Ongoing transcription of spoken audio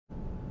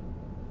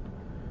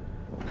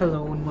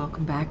Hello and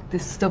welcome back.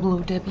 This is Double O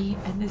Debbie,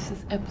 and this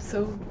is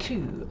episode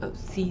 2 of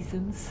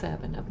season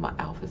 7 of my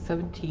Alpha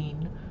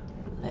 17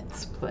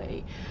 Let's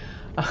Play.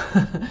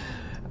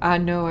 I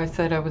know I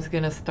said I was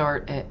going to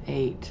start at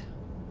 8,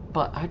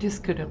 but I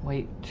just couldn't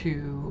wait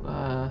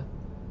to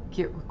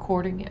get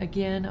recording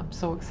again. I'm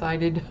so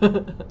excited.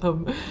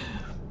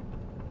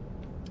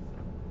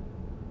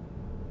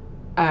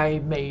 I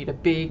made a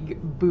big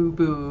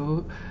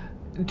boo-boo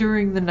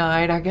during the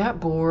night. I got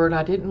bored.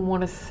 I didn't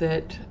want to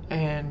sit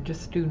and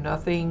just do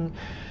nothing.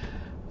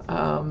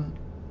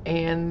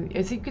 And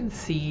as you can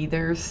see,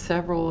 there's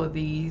several of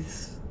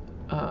these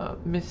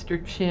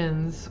Mr.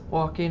 Chins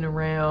walking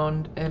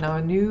around, and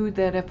I knew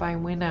that if I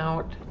went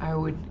out, I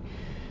would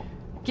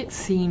get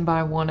seen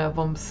by one of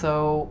them,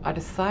 so I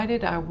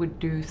decided I would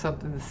do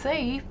something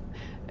safe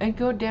and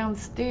go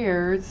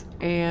downstairs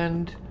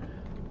and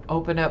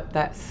open up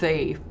that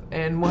safe.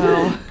 And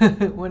well,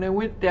 when I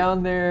went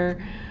down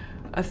there,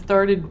 I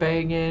started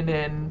banging,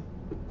 and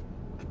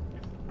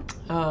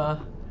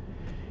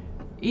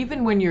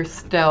even when you're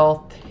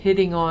stealth,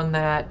 hitting on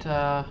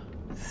that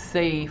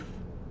safe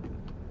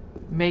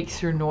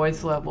makes your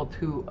noise level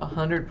to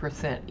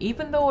 100%,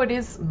 even though it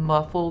is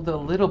muffled a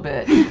little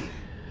bit.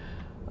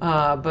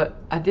 But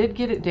I did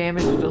get it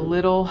damaged a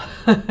little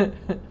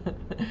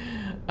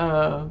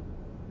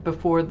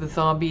before the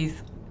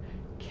zombies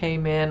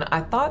came in.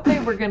 I thought they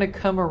were going to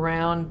come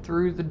around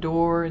through the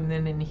door and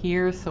then in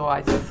here, so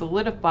I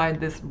solidified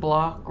this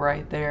block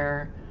right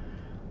there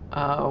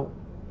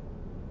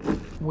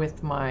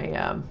with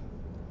my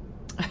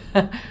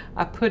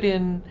I put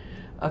in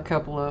a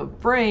couple of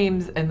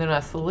frames, and then I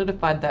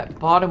solidified that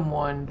bottom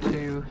one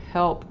to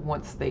help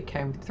once they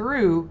came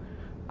through.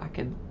 I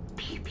could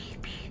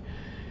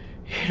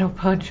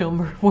punch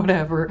them or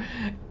whatever.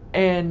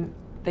 And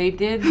they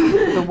did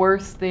the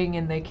worst thing,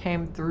 and they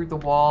came through the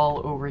wall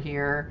over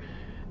here,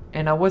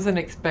 and I wasn't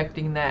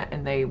expecting that,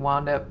 and they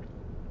wound up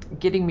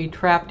getting me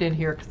trapped in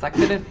here because I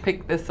couldn't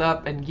pick this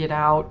up and get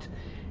out,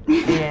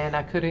 and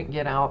I couldn't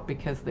get out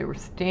because they were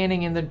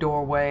standing in the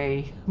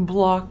doorway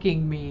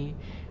blocking me,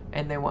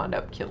 and they wound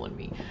up killing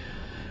me.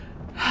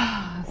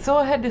 So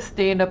I had to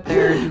stand up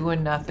there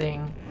doing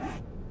nothing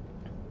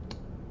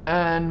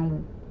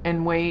and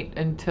wait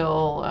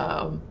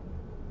until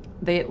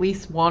they at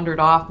least wandered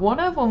off. One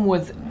of them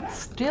was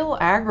still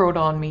aggroed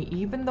on me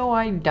even though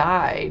I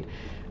died.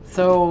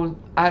 So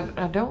I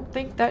don't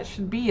think that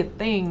should be a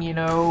thing, you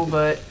know,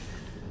 but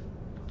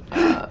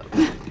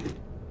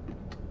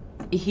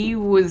he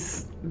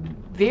was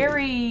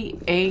very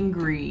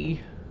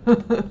angry.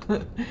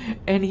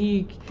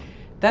 And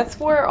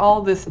that's where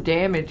all this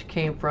damage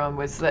came from,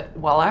 was that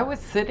while I was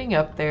sitting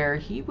up there,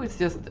 he was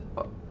just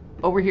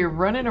over here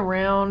running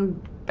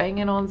around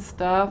banging on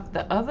stuff.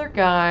 The other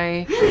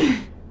guy,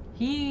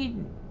 he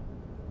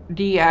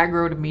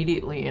de-aggroed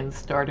immediately and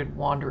started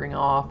wandering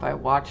off. I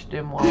watched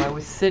him while I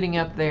was sitting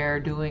up there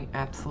doing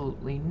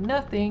absolutely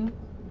nothing.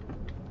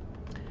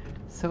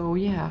 So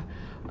yeah,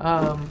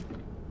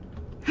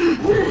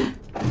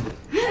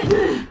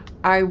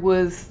 I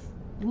was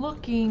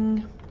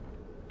looking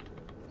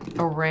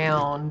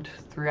around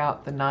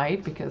throughout the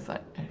night because I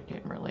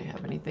didn't really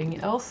have anything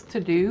else to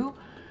do,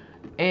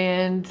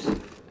 and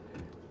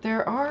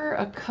there are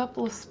a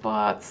couple of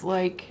spots,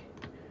 like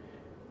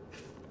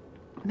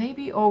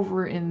maybe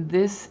over in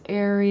this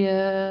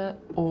area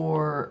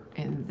or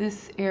in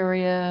this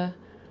area,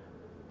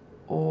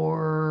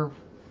 or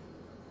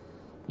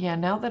yeah,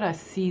 now that I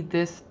see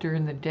this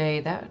during the day,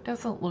 that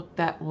doesn't look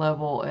that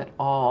level at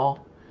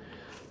all.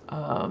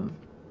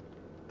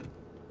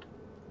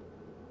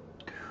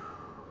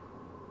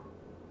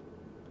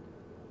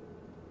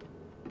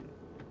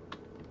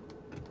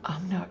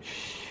 I'm not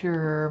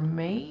sure.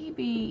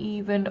 Maybe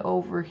even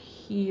over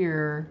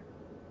here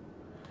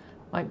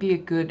might be a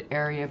good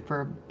area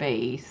for a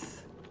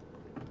base.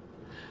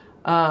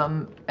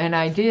 And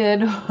I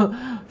did,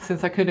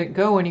 since I couldn't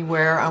go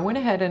anywhere, I went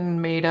ahead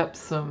and made up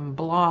some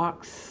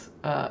blocks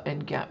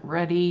and got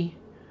ready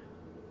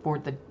for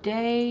the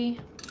day.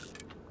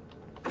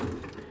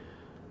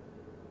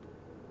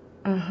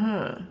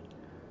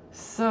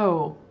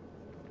 So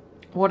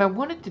what I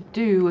wanted to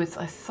do is,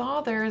 I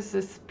saw there's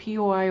this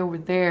POI over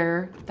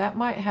there that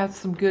might have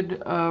some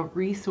good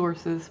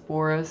resources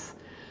for us.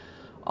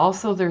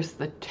 Also, there's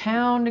the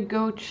town to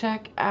go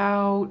check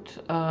out.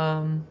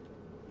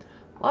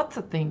 Lots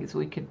of things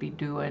we could be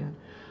doing.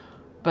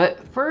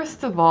 But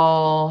first of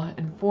all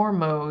and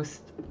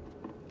foremost,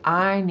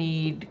 I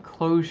need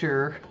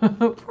closure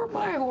for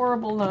my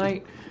horrible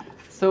night.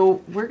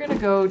 So we're gonna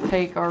go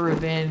take our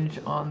revenge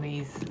on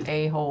these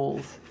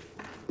a-holes.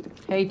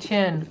 Hey,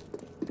 Chin.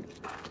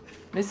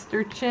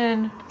 Mr.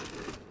 Chin.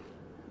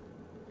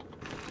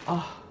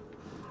 Oh.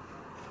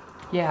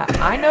 Yeah,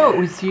 I know it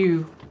was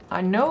you.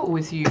 I know it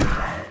was you.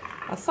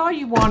 I saw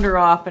you wander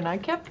off, and I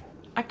kept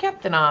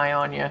an eye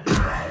on you.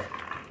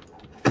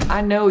 I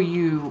know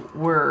you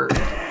were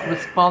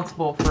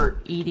responsible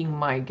for eating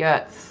my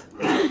guts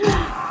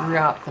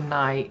throughout the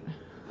night.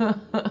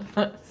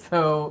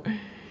 So,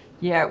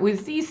 yeah, it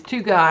was these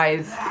two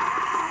guys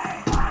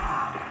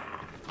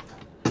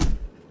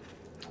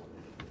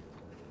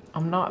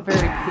I'm not very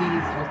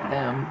pleased with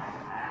them.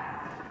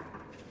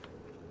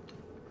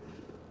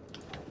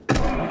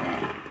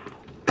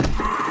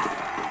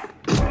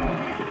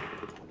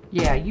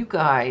 Yeah, you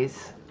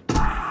guys.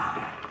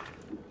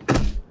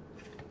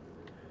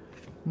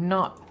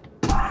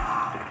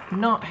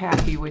 Not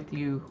happy with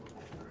you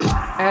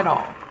at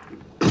all.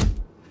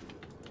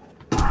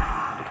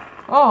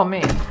 Oh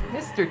man,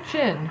 Mr.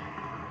 Chin.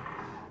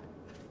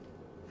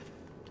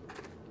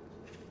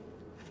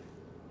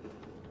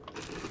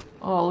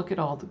 Oh, look at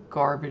all the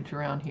garbage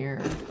around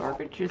here.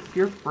 Garbage is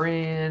your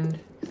friend,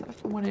 except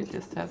for when it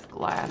just has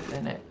glass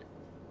in it.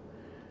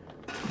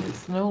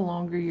 It's no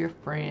longer your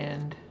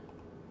friend.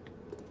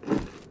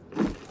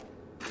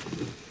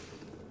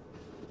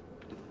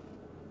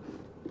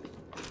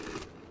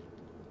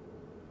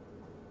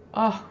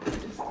 Oh,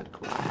 just the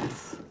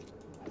glass.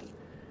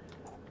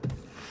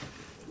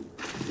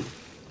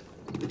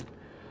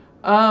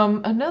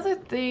 Another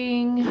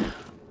thing,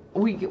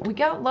 we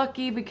got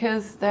lucky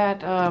because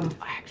that,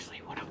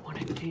 actually what I want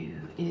to do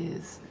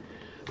is,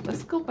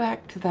 let's go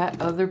back to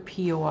that other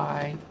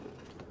POI.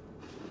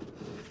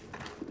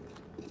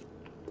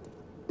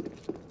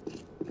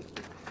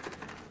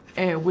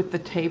 And with the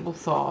table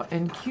saw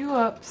and queue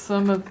up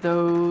some of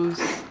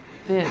those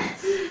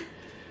vents,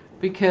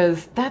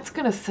 because that's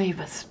gonna save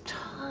us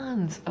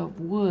tons of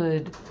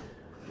wood.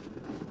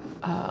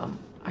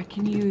 I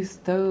can use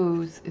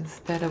those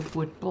instead of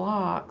wood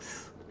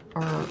blocks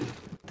or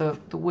the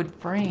wood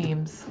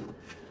frames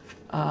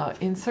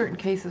in certain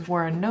cases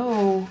where I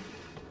know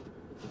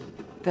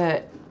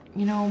that,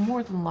 you know,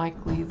 more than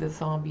likely the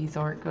zombies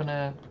aren't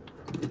gonna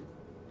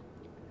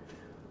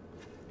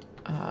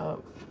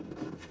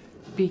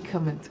be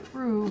coming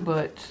through,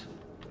 but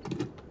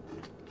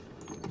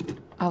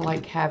I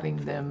like having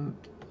them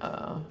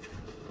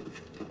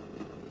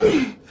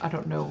I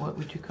don't know, what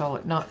would you call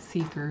it, not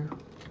see-through,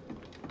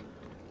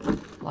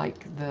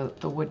 like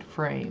the wood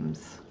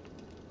frames.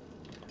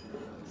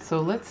 So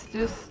let's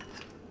just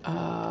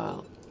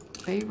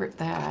favorite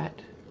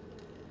that,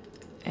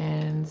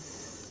 and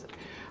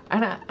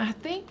I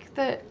think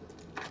that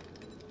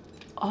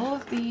all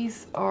of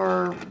these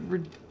are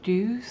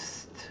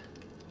reduced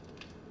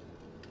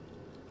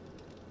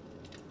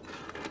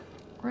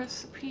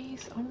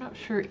recipes. I'm not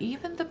sure.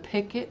 Even the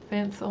picket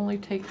fence only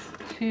takes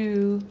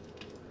 2.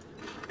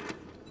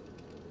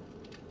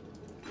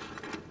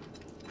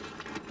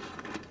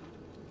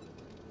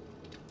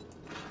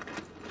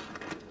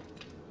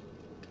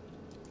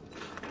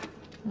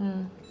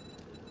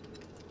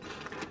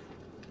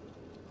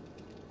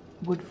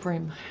 Wood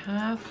frame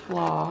half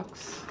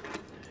blocks.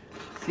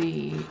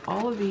 See,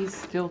 all of these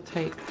still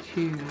take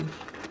 2.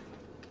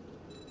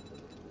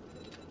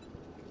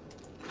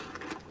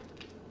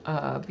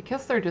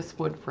 Because they're just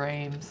wood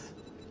frames.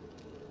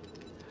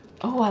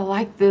 Oh, I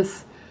like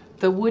this.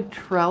 The wood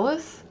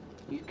trellis.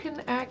 You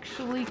can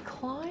actually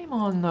climb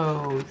on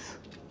those.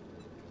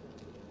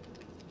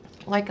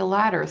 Like a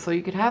ladder. So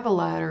you could have a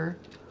ladder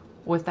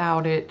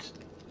without it,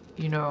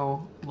 you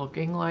know,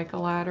 looking like a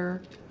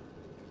ladder.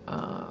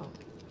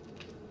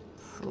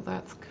 So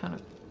that's kind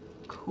of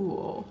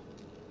cool.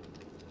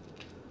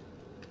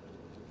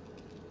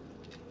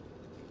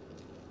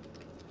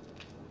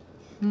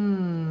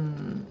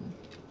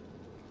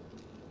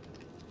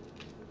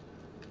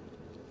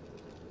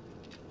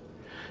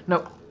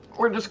 No,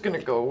 we're just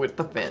gonna go with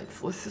the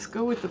fence. Let's just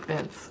go with the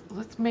fence.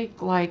 Let's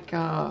make like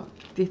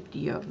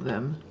 50 of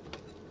them.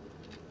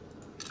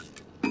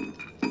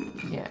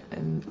 Yeah,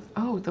 and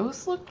oh,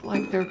 those look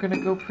like they're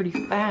gonna go pretty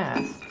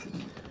fast.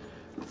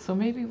 So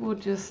maybe we'll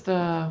just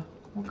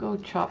we'll go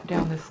chop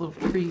down this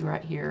little tree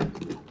right here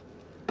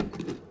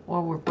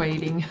while we're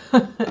waiting.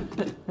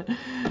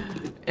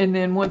 And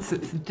then once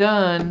it's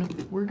done,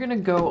 we're gonna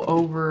go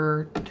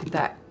over to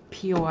that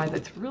POI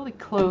that's really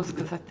close,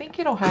 because I think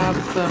it'll have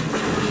some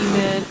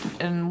cement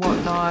and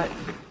whatnot.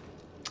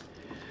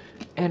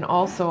 And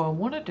also I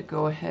wanted to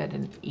go ahead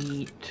and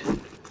eat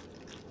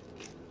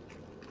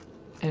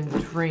and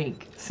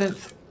drink,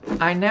 since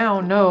I now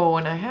know,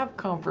 and I have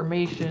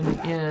confirmation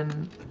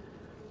in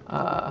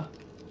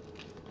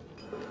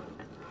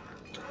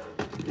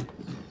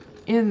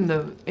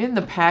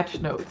the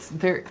patch notes,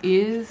 there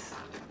is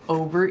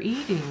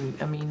overeating.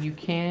 I mean, you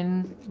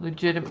can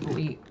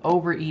legitimately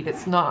overeat.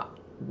 It's not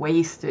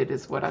wasted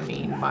is what I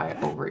mean by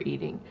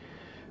overeating.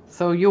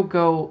 So you'll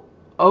go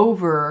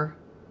over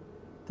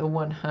the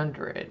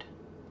 100.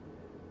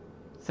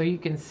 So you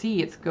can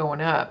see it's going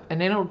up,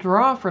 and it'll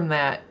draw from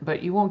that,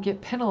 but you won't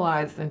get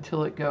penalized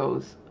until it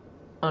goes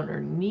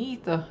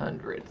underneath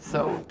 100.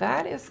 So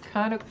that is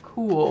kind of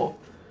cool.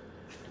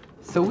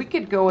 So we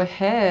could go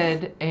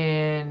ahead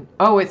and,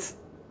 oh, it's,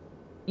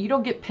 you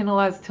don't get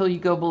penalized till you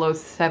go below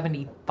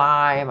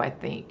 75, I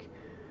think.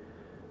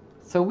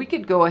 So we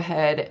could go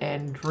ahead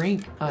and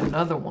drink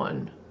another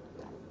one.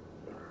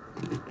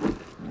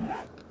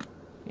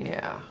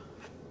 Yeah.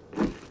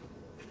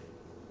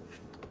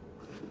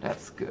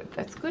 That's good.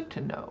 That's good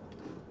to know.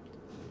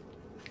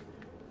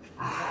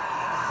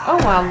 Oh,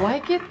 I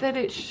like it that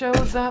it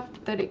shows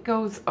up that it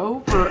goes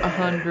over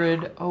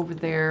 100 over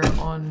there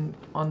on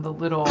the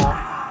little,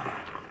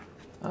 I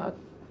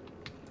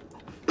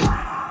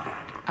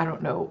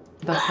don't know,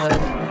 the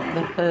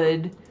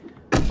HUD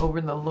over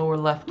in the lower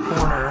left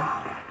corner.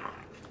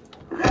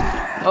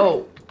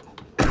 Oh,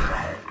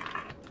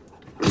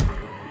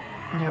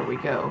 there we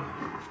go.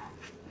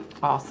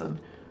 Awesome.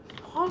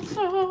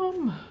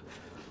 Awesome.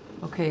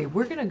 Okay,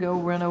 we're gonna go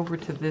run over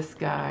to this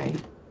guy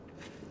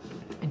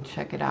and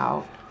check it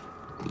out.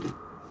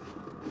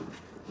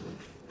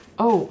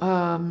 Oh,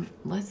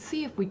 let's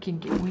see if we can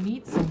get, we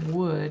need some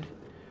wood.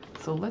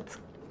 So let's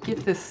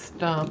get this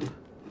stump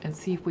and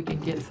see if we can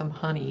get some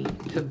honey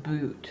to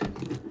boot.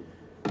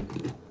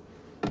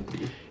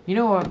 You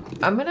know,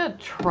 I'm gonna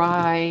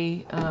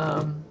try,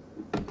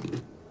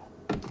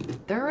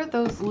 there are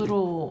those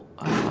little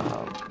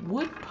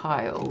wood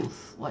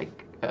piles,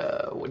 like,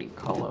 what do you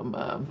call them?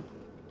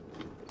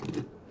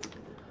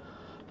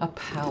 A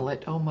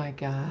pallet. Oh my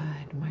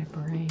God, my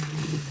brain.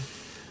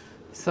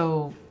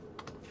 So,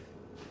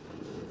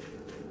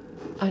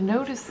 I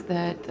noticed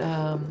that,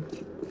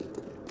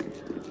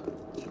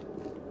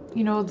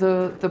 you know,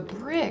 the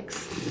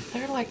bricks,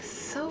 they're like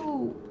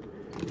so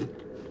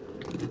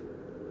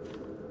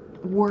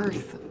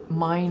worth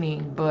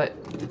mining, but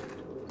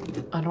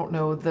I don't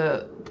know,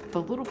 the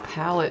little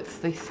pallets,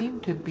 they seem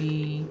to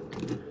be,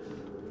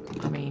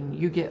 I mean,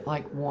 you get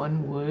like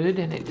one wood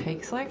and it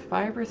takes like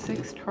 5 or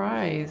 6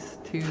 tries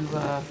to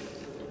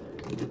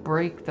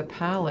break the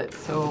pallet.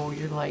 So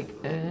you're like,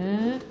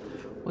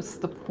 what's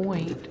the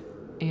point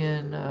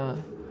in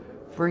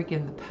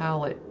breaking the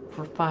pallet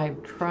for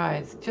 5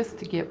 tries just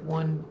to get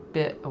one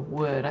bit of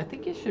wood? I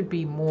think it should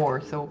be more.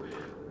 So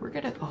we're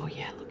gonna, oh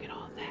yeah, look at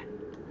all that.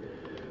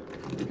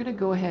 We're gonna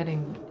go ahead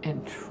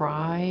and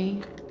try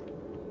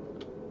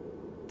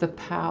the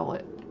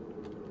pallet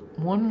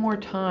one more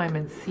time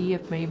and see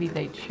if maybe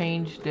they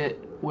changed it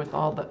with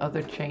all the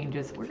other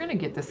changes. We're gonna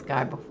get this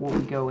guy before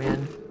we go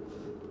in.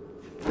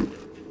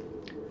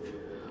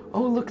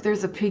 Oh, look,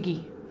 there's a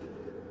piggy.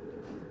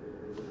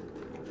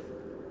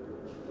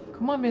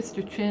 Come on,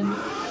 Mr. Chin.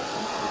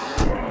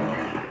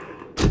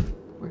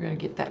 We're gonna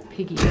get that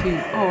piggy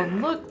too. Oh,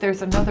 look,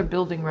 there's another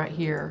building right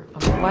here.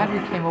 I'm glad we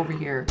came over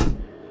here.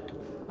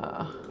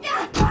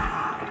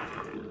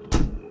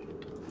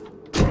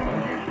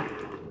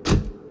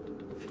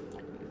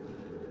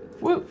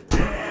 Woo!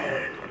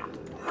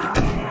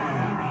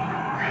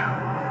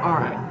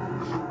 Alright.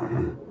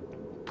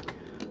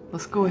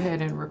 Let's go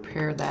ahead and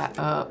repair that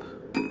up.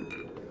 Let's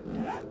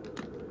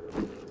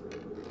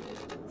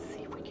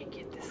see if we can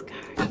get this guy.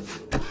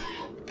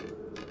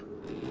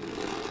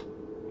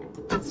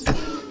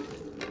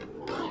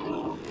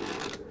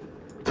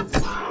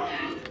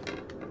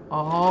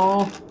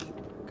 Oh,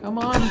 come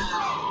on.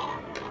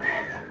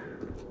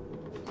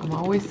 I'm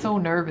always so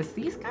nervous.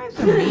 These guys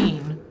are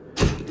mean.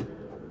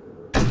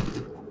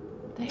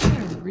 They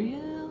are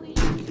really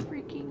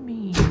freaking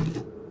mean.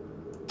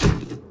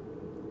 If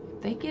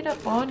they get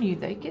up on you,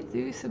 they could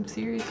do some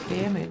serious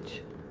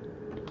damage.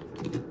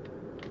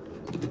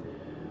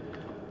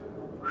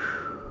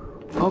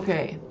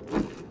 Okay.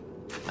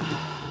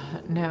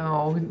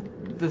 Now,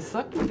 the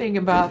sucky thing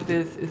about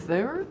this is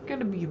there are going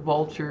to be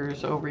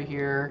vultures over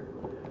here.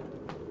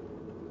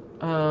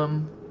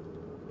 So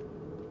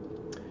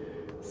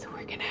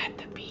we're going to have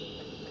to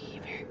be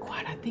very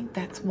quiet. I think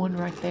that's one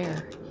right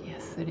there.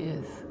 Yes, it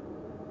is.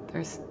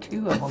 There's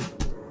 2 of them.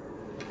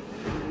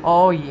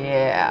 Oh,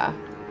 yeah.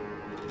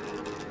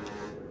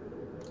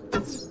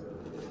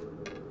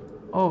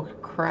 Oh,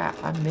 crap.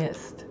 I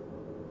missed.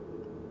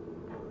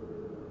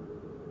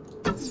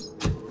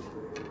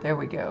 There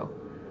we go.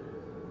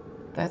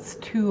 That's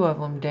 2 of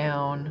them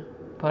down,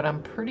 but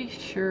I'm pretty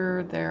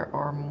sure there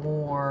are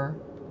more.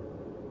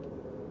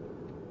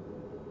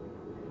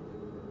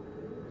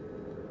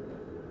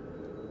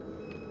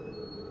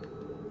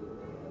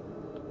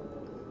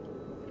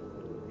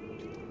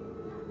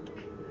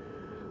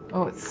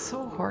 Oh, it's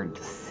so hard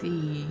to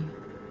see.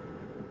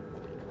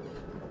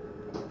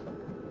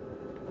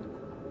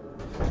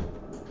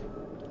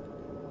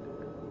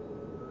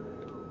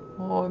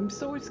 Oh, I'm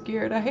so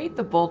scared. I hate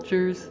the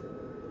vultures.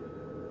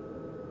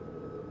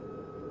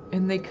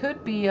 And they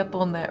could be up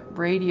on that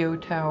radio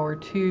tower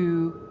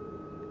too.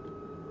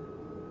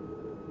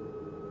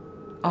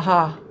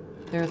 Aha,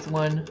 there's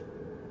one.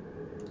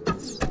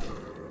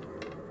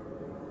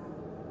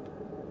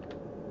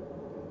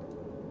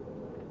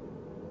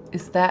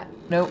 Is that?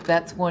 Nope,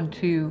 that's one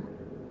too.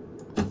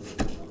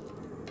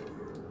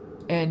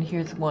 And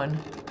here's one.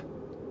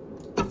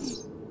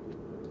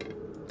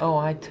 Oh,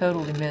 I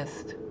totally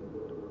missed.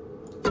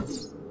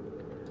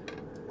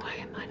 Why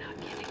am I not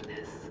getting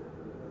this?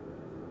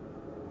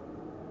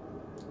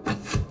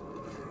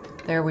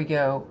 There we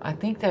go. I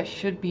think that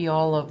should be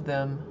all of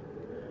them.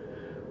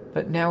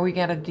 But now we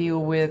gotta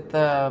deal with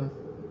the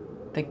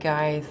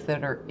guys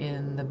that are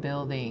in the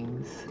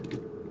buildings.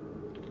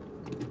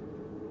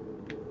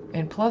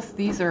 And plus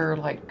these are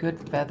like good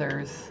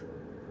feathers.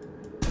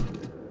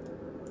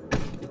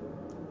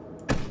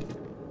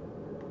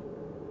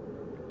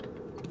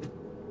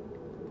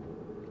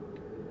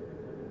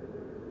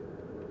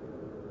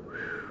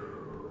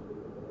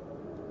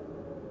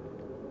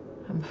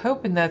 I'm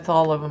hoping that's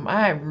all of them.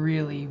 I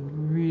really,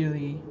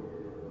 really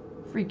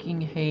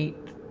freaking hate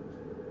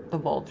the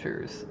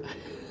vultures.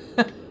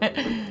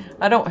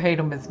 I don't hate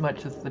them as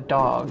much as the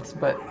dogs,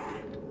 but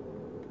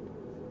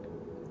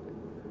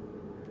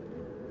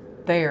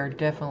they are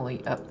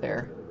definitely up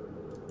there.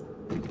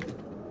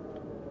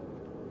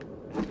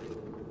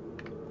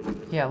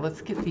 Yeah, let's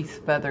get these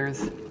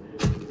feathers.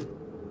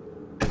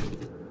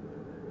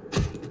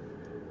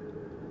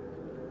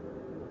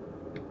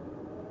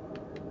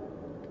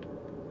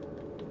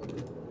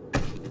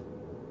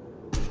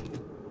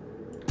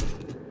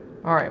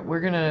 All right, we're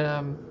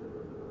gonna,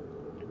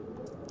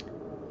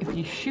 if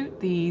you shoot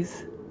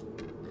these,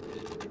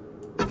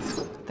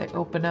 they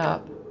open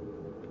up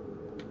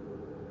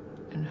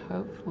and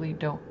hopefully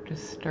don't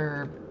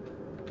disturb.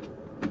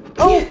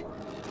 Oh!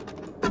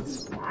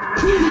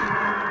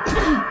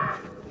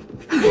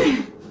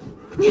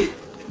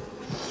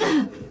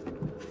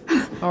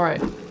 All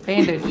right,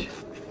 bandage.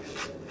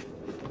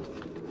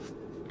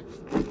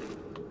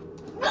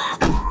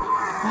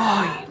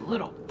 Oh, you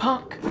little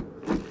punk.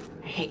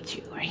 I hate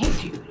you. I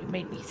hate you. You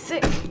made me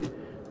sick.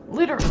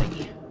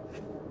 Literally.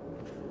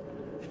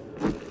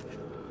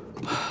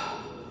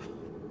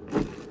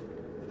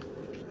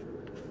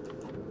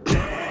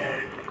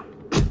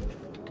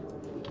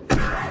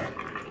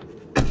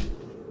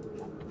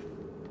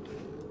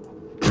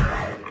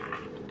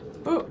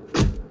 Oh.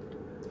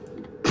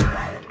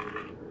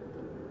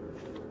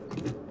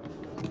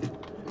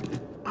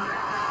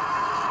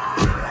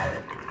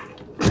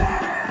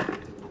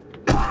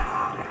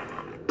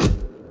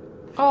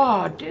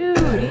 Oh,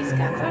 dude, he's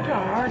got such a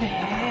hard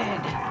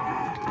head.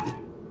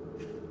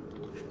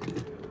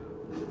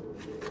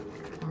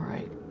 All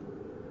right,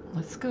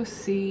 let's go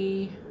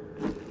see.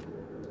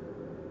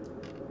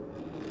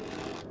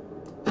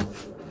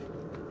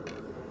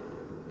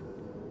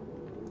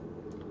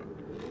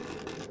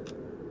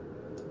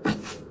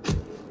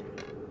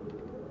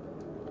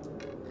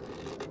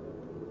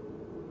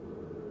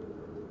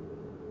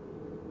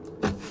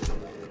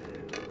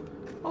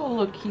 Oh,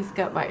 look, he's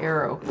got my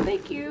arrow.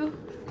 Thank you.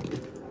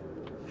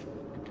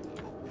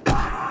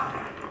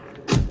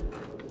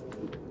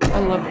 I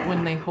love it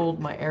when they hold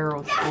my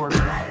arrows for me.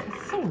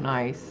 It's so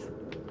nice.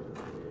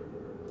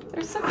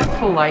 They're such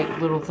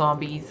polite little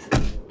zombies.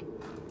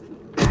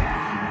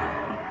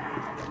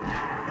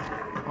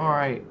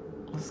 Alright,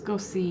 let's go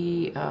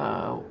see,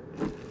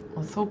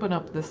 let's open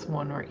up this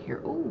one right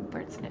here. Ooh,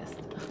 bird's nest.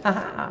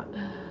 Oh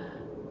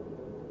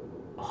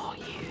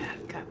yeah,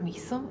 got me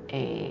some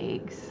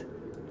eggs.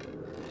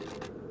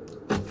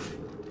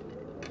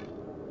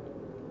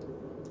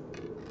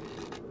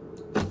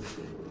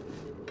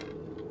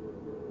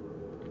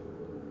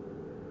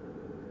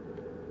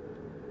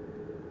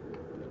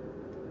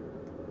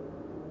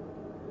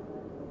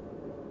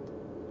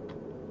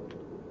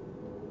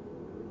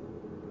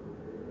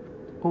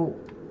 Oh,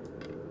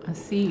 I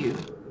see you.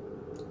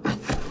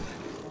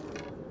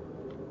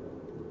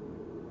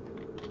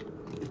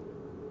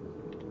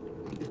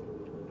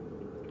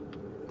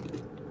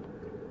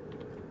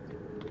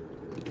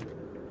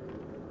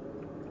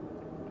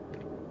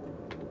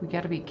 We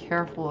got to be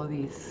careful of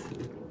these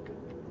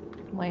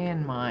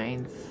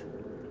landmines.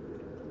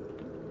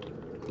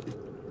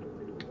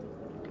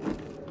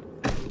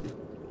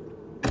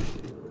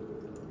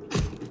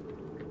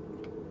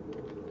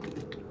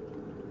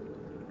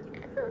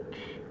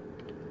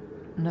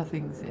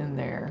 Nothing's in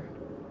there.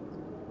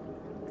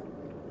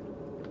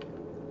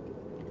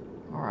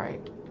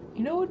 Alright.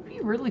 You know, it would be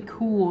really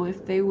cool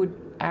if they would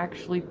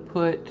actually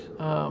put,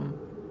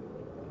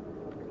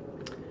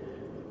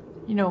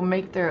 you know,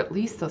 make there at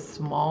least a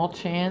small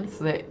chance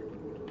that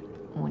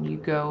when you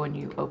go and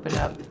you open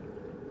up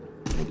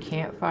the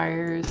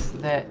campfires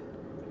that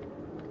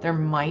there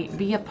might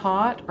be a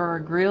pot or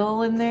a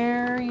grill in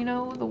there, you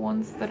know, the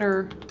ones that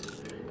are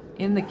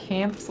in the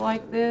camps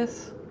like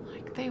this.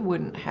 They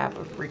wouldn't have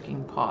a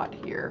freaking pot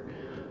here.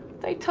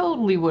 They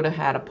totally would have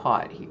had a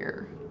pot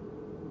here.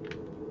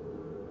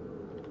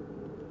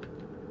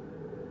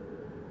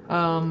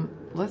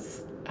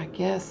 Let's, I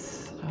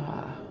guess,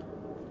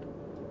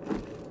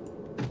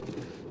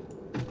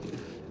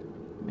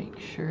 make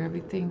sure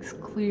everything's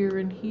clear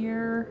in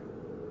here.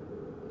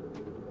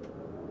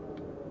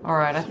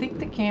 Alright, I think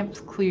the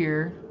camp's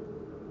clear.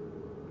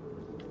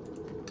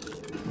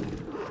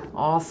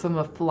 Awesome,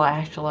 a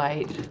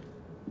flashlight.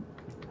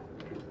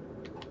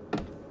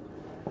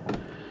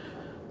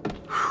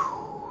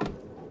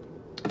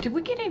 Did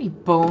we get any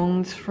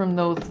bones from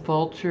those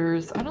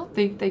vultures? I don't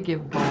think they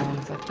give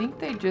bones. I think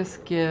they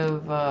just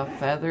give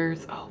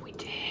feathers. Oh, we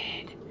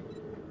did.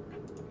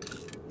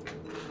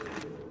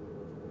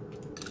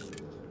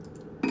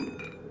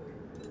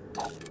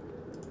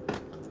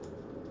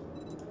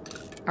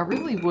 I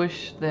really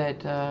wish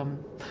that.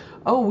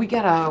 Oh, we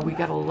got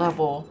a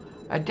level.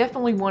 I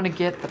definitely want to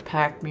get the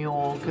pack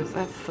mule because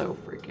that's so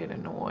freaking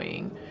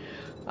annoying.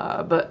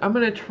 But I'm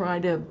going to try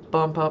to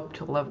bump up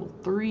to level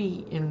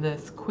 3 in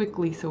this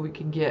quickly so we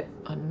can get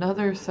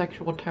another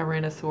sexual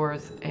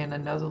Tyrannosaurus and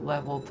another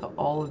level to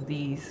all of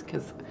these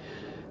because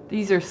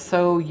These are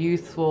so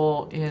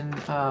useful in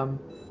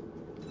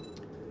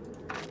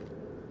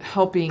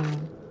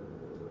helping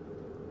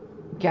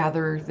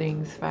gather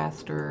things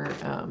faster.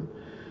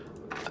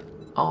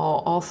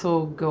 I'll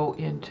also go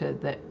into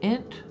the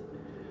int,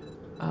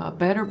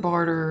 better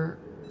barter,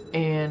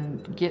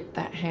 and get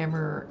that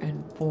hammer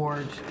and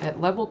forge.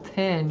 At level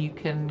 10 you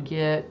can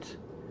get,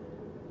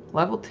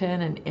 level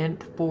 10 and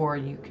int 4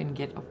 you can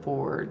get a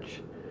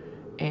forge.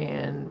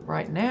 And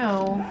right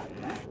now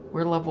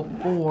we're level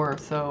 4,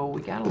 so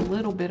we got a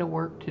little bit of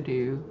work to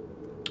do.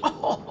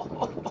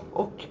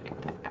 Oh,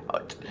 check that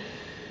out.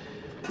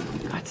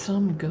 Got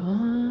some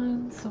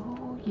guns,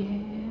 oh yeah.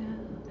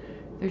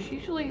 There's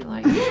usually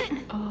like,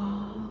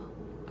 oh,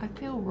 I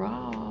feel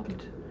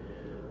robbed.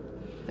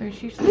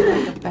 There's usually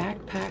like a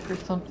backpack or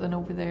something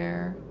over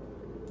there.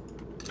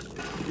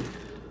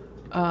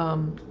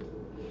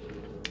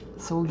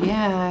 So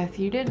yeah, if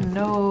you didn't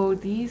know,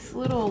 these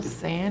little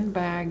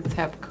sandbags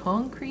have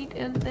concrete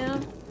in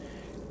them.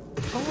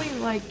 It's only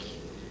like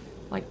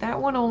that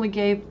one only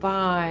gave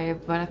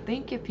 5, but I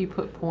think if you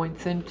put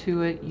points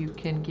into it, you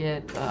can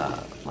get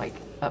like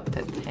up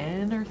to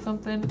 10 or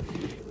something.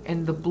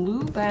 And the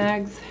blue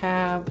bags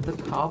have the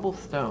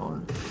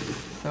cobblestone,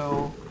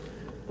 so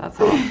that's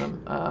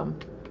awesome.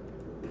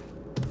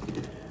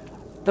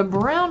 The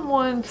brown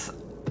ones,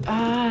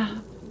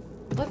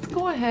 let's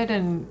go ahead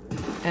and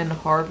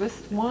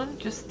harvest one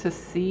just to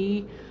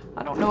see.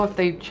 I don't know if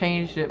they've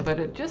changed it, but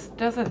it just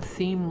doesn't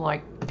seem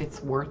like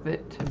it's worth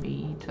it to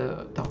me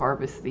to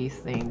harvest these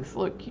things.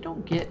 Look, you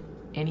don't get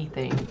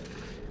anything.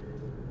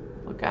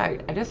 Look, I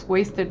just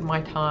wasted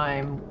my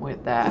time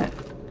with that.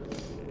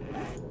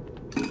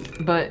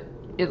 But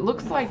it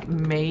looks like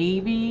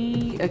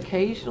maybe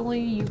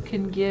occasionally you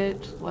can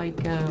get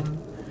like an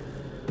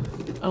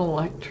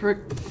electric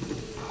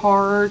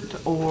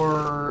part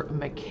or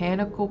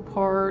mechanical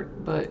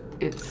part, but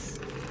it's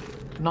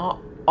not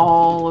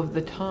all of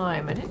the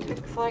time, and it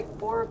takes like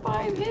 4 or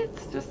 5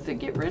 hits just to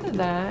get rid of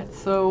that.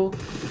 So,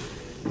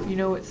 you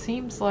know, it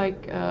seems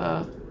like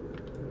a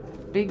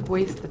big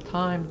waste of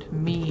time to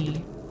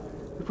me.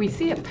 If we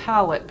see a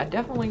pallet, I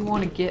definitely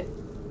want to get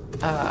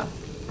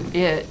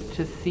it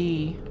to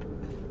see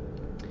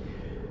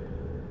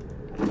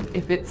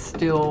if it's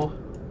still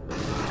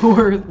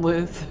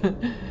worthless.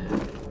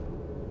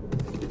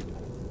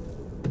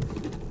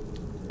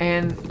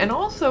 And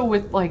also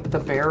with like the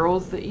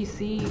barrels that you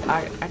see,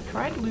 I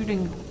tried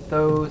looting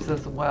those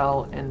as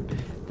well, and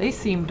they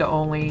seem to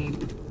only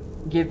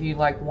give you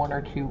like 1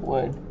 or 2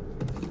 wood.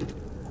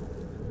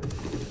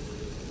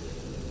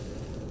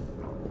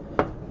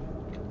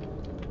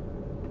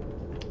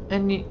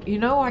 And you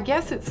know, I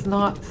guess it's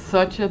not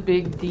such a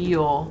big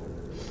deal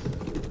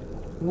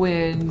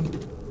when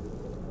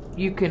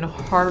you can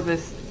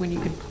harvest, when you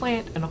can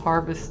plant and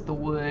harvest the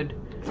wood.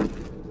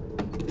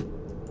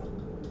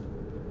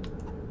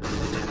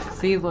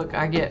 See, look,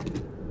 I get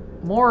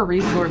more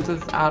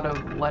resources out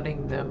of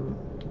letting them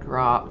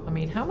drop. I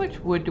mean, how much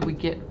wood do we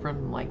get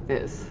from like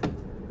this?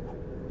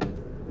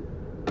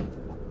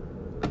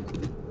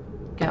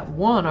 Got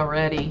 1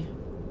 already.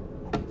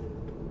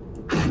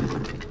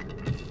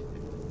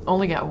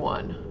 Only got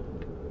 1.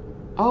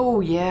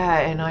 Oh yeah,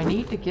 and I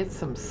need to get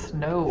some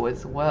snow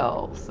as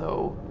well,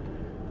 so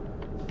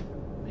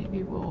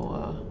maybe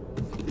we'll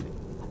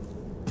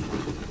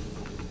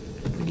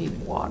we need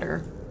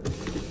water.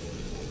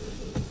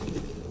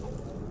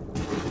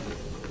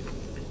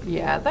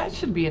 Yeah, that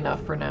should be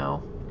enough for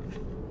now.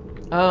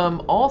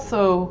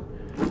 Also,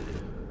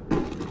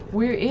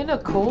 we're in a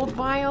cold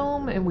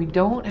biome and we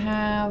don't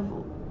have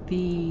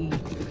the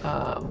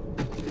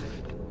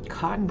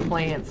cotton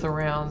plants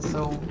around,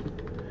 so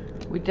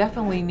we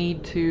definitely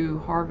need to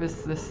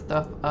harvest this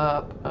stuff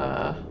up.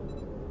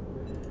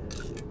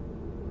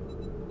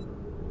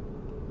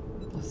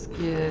 Let's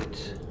get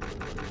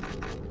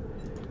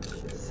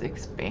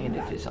 6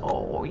 bandages.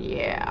 Oh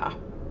yeah.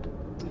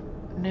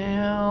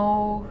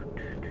 Now,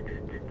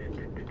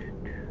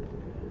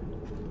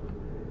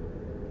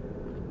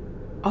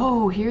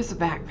 oh, here's a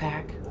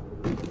backpack.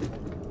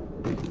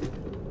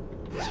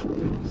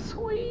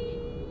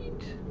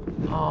 Sweet.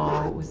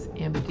 Oh, it was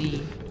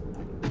empty.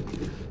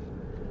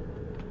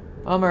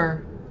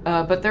 Bummer.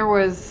 But there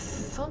was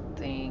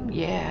something,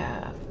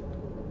 yeah.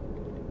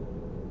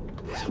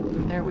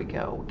 There we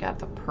go. We got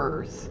the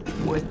purse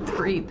with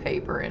 3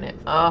 paper in it.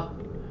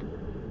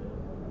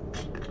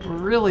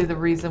 Really the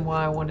reason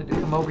why I wanted to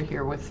come over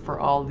here was for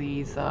all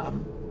these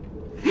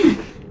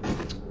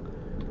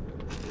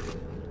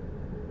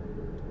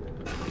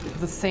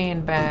the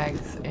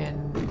sandbags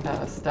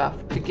and stuff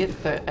to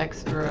get the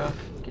extra,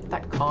 get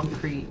that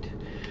concrete.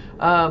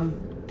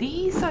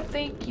 These I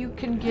think you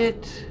can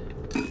get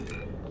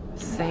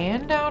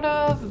sand out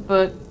of,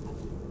 but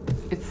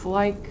it's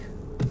like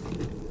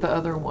the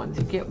other ones.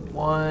 You get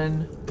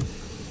 1.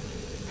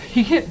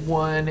 You get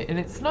 1, and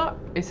it's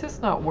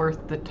just not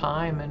worth the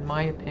time, in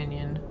my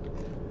opinion.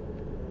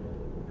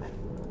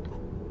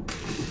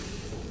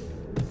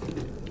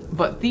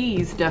 But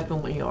these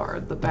definitely are,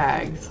 the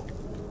bags.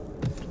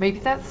 Maybe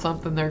that's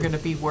something they're going to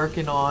be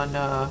working on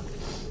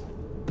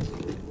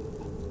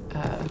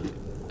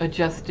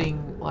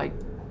adjusting like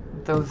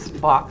those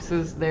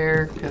boxes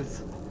there,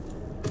 because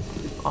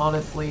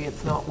honestly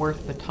it's not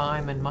worth the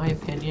time in my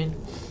opinion.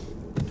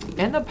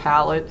 And the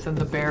pallets and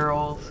the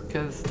barrels,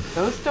 because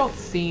those don't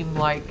seem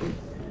like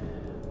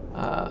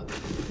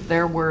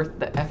they're worth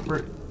the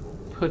effort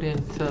put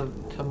into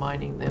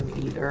mining them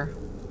either.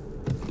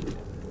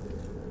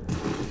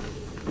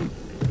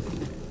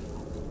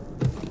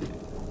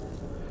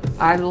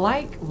 I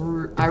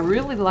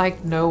really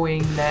like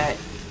knowing that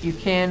you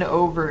can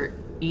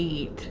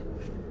overeat.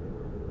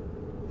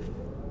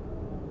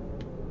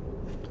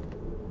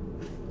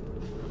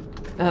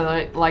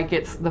 Like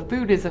it's, the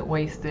food isn't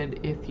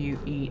wasted if you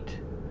eat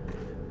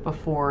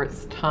before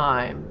it's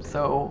time.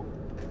 So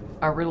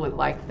I really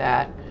like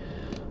that.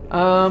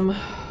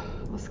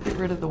 Let's get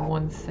rid of the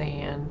one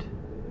sand.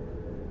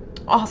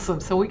 Awesome.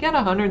 So we got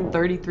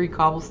 133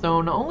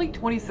 cobblestone, only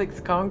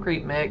 26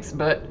 concrete mix,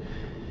 but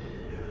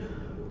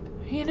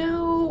you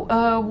know,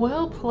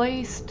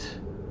 well-placed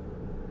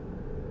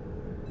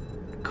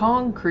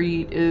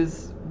concrete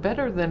is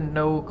better than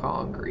no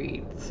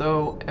concrete.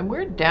 So, and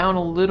we're down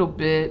a little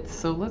bit,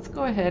 so let's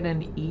go ahead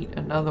and eat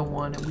another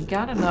one. And we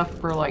got enough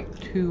for like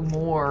 2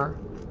 more.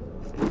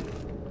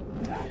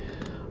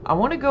 I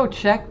want to go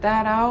check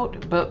that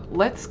out, but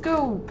let's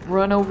go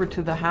run over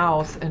to the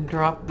house and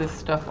drop this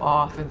stuff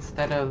off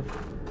instead of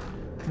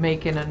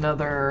making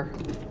another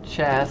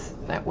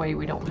chest. That way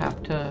we don't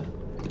have to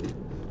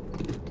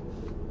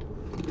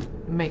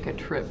make a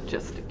trip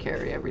just to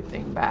carry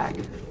everything back.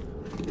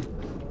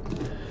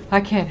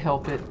 I can't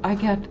help it. I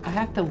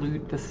have to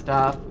loot the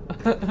stuff.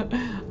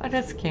 I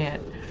just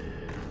can't.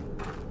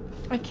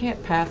 I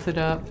can't pass it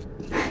up.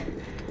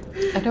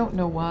 I don't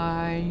know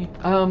why.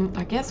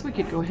 I guess we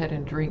could go ahead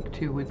and drink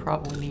too. We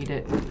probably need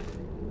it.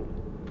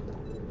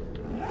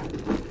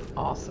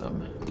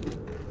 Awesome.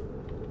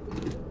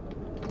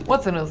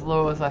 Wasn't as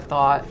low as I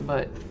thought,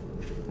 but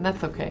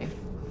that's okay.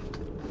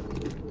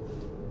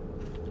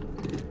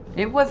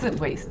 It wasn't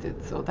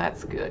wasted, so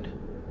that's good.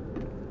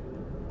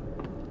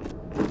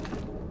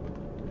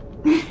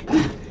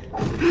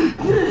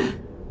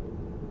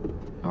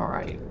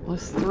 Alright,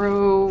 let's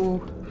throw...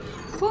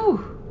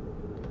 Whew!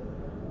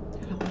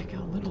 Got like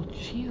a little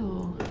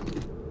chill.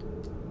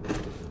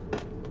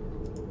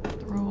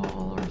 Throw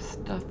all our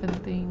stuff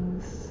and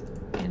things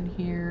in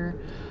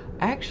here.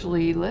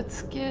 Actually,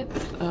 let's get...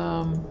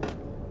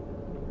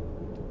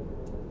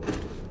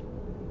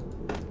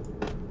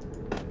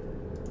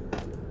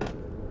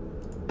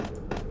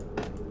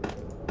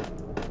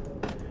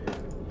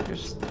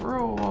 just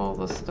throw all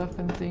the stuff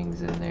and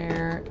things in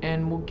there,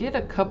 and we'll get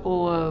a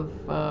couple of,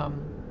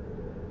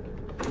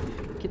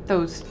 get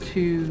those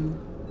 2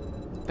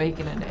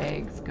 bacon and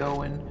eggs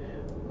going.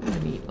 I'm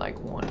gonna need like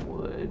 1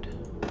 wood.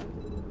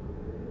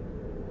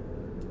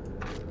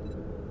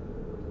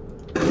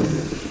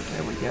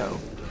 There we go.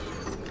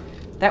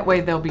 That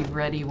way they'll be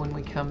ready when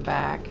we come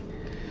back.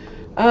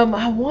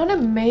 I want to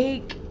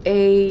make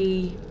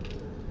an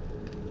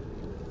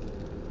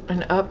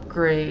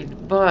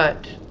upgrade,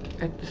 but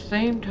at the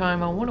same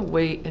time, I want to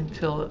wait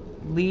until at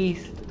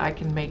least I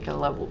can make a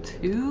level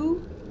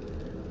 2.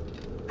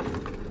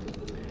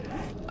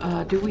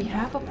 Do we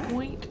have a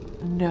point?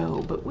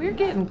 No, but we're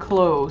getting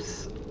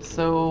close.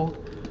 So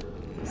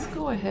let's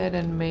go ahead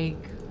and make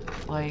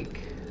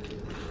like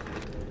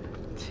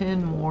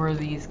 10 more of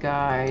these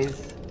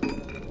guys.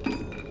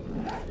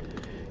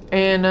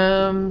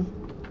 And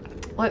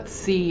let's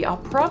see. I'll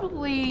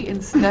probably,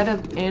 instead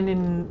of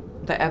ending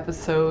the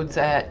episodes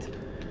at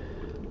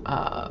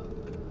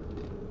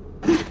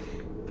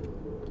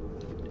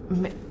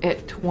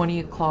 20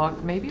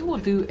 o'clock, maybe we'll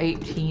do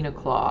 18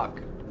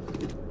 o'clock.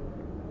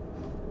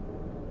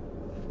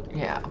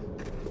 Yeah.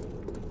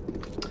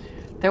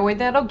 That way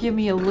that'll give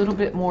me a little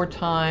bit more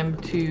time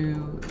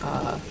to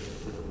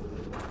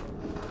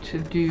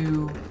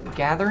do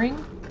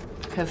gathering,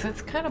 because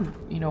it's kind of,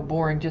 you know,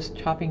 boring just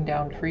chopping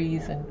down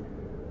trees and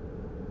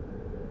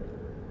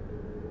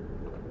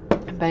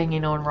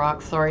banging on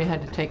rocks. Sorry, I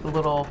had to take a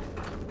little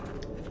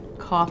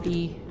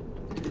coffee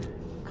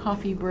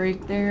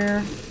break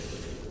there.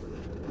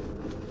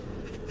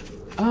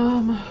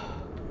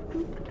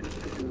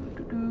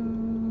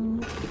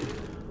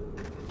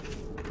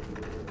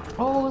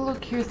 Oh,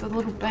 look, here's a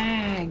little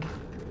bag.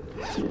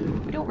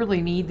 We don't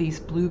really need these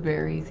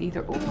blueberries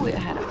either. Oh, it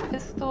had a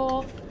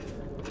pistol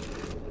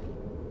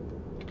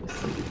with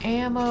some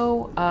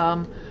ammo.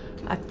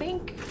 I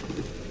think.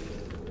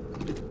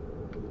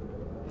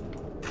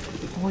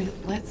 Wait,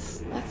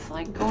 let's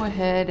like go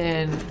ahead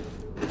and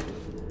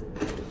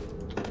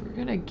we're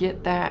gonna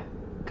get that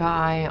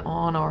guy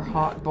on our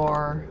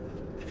hotbar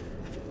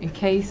in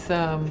case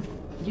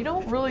you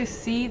don't really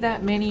see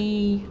that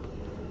many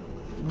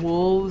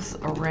wolves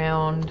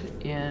around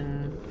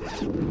in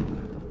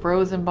the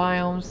frozen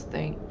biomes,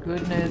 thank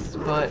goodness,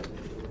 but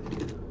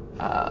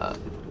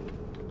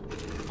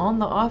on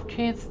the off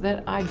chance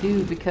that I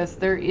do, because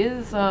there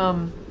is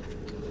other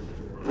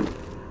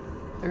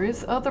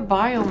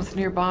biomes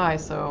nearby,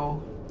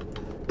 so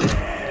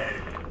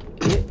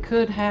it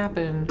could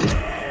happen.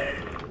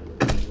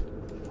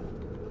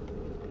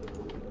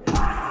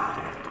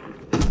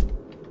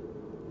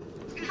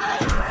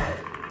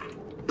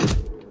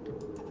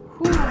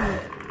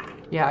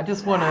 Yeah, I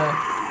just want to,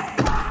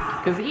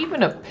 because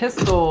even a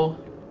pistol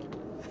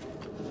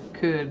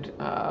could save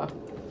our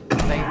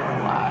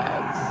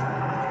lives.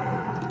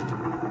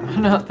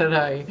 Not that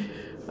I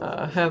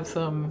have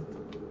some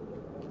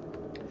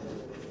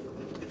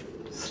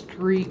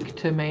streak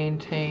to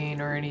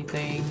maintain or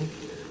anything.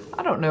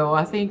 I don't know.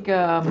 I think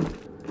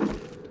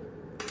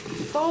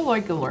it's all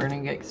like a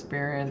learning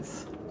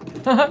experience.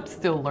 I'm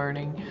still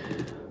learning.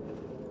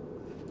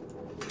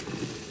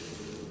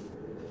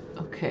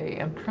 Okay,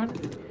 I'm trying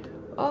to...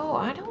 Oh,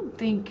 I don't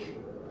think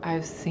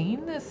I've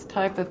seen this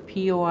type of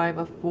POI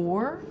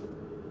before.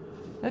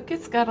 Look,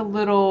 it's got a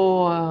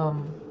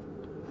little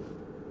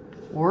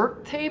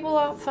work table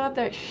outside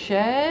that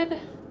shed.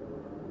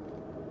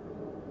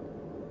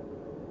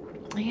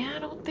 Yeah, I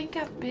don't think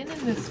I've been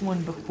in this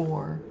one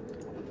before.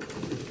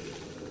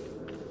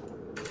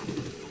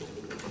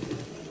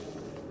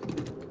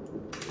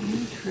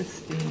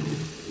 Interesting.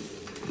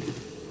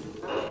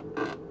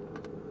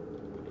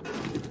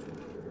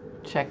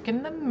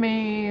 Checking the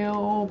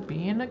mail,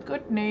 being a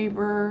good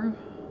neighbor.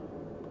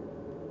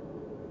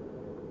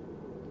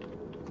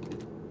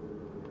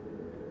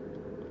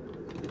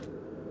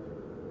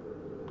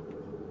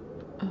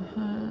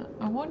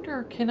 I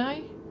wonder, can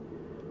I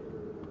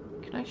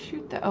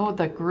shoot that? Oh,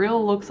 the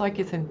grill looks like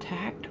it's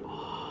intact.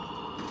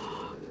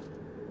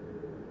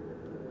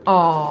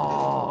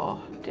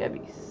 Oh,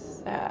 Debbie's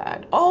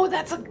sad. Oh,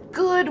 that's a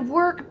good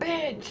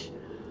workbench.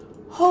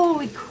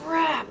 Holy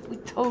crap, we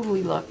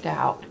totally lucked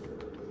out.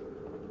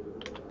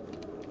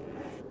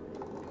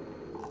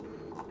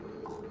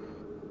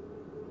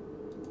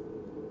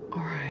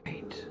 All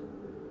right,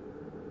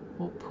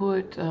 we'll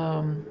put,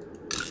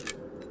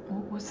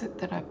 what was it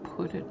that I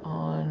put it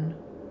on?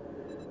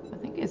 I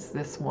think it's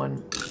this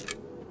one.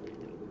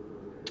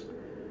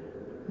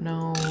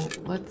 No,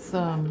 let's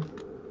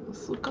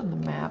look on the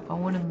map. I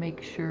want to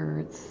make sure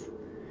it's,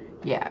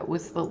 yeah, it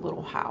was the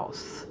little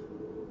house.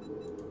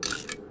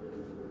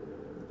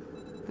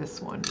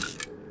 This one.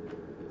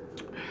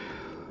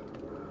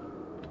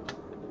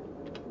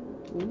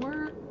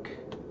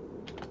 Workbench.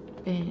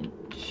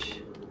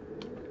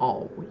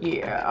 Oh,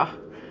 yeah.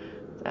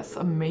 That's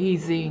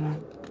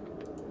amazing.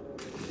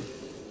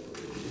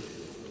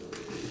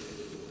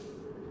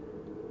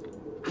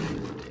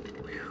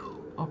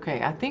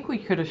 Okay, I think we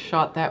could have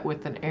shot that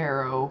with an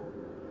arrow.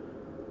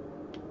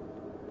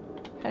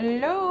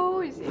 Hello,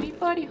 is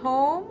anybody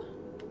home?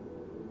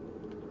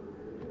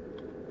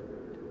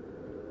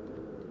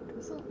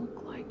 Doesn't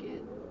look like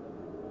it.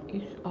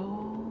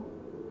 Oh,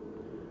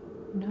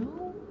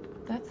 no,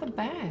 that's a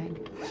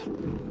bag.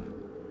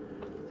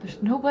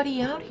 There's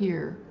nobody out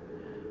here.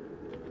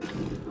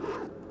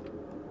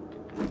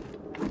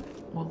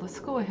 Well,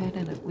 let's go ahead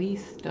and at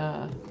least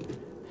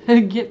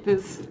get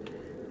these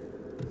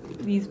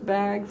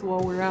bags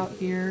while we're out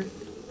here.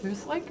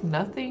 There's like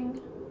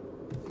nothing.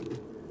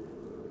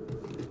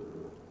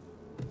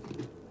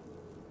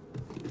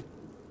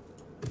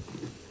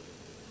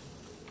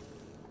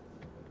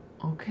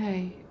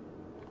 Okay.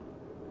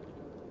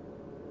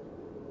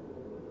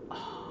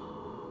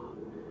 Oh,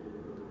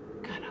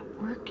 got a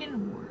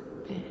working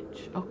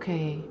workbench.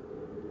 Okay.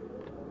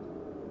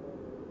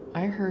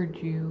 I heard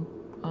you.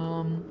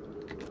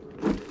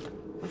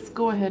 Let's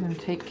go ahead and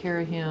take care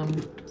of him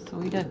so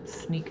he doesn't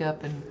sneak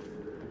up and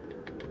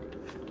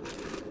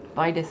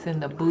bite us in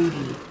the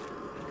booty.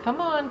 Come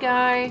on,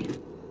 guy.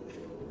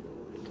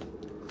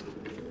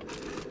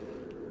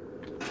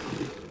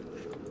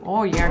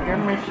 Oh yeah, give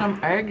me some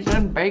eggs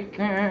and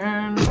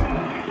bacon.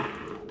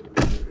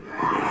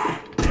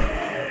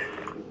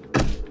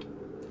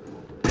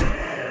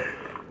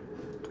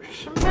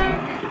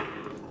 Smack.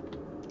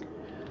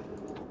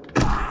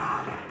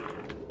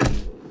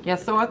 Yeah,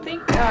 so I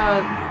think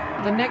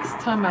the next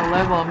time I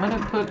level, I'm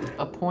gonna put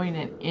a point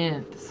in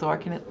int so I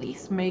can at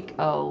least make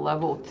a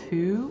level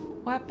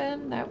 2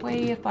 weapon. That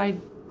way, if I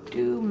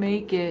do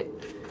make it,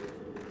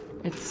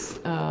 it's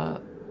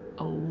a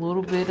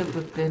little bit of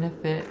a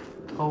benefit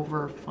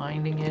over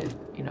finding it,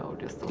 you know,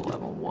 just a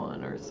level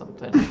 1 or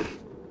something.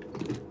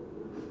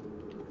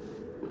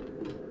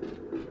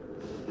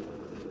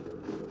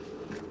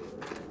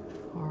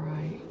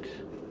 Alright,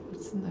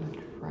 what's in the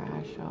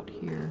trash out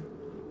here?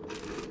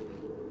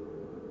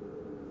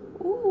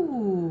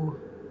 Ooh!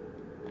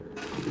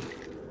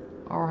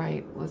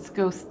 Alright, let's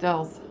go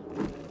stealth.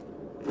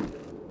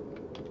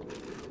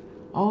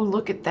 Oh,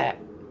 look at that.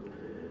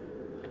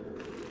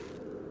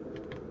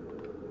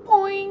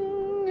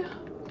 Boing!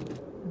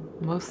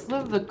 Most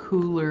of the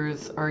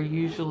coolers are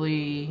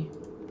usually...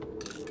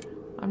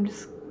 I'm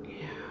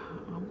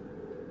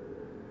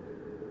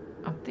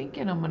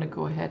thinking I'm gonna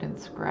go ahead and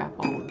scrap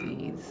all of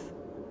these.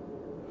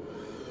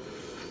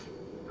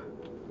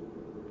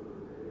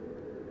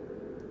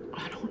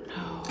 I don't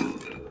know.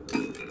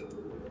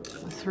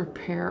 Let's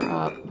repair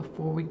up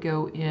before we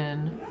go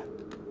in.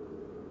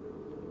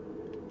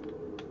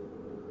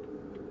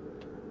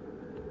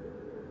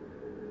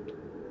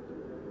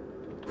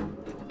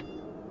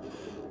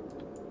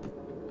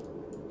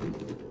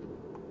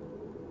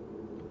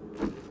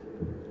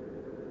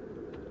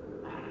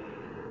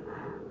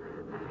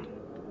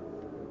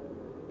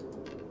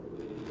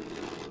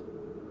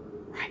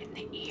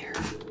 ear.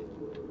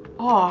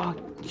 Oh,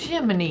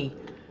 Jiminy.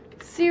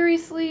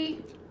 Seriously?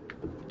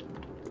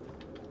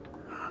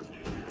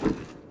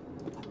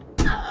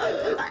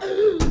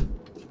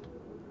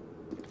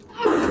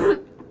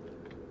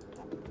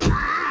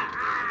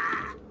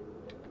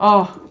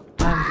 Oh,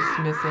 I'm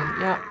dismissing.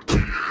 Yep.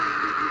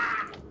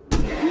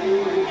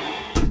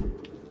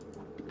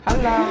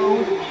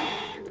 Hello.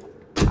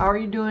 How are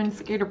you doing,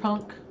 Skater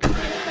Punk?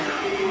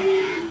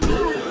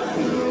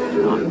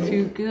 Not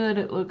too good,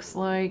 it looks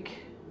like.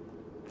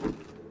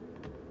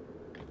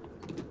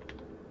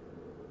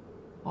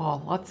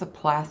 Oh, lots of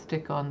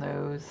plastic on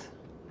those.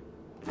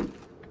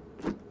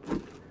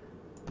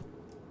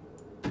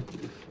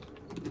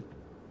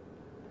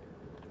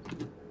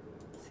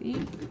 See?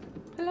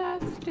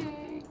 Plastic.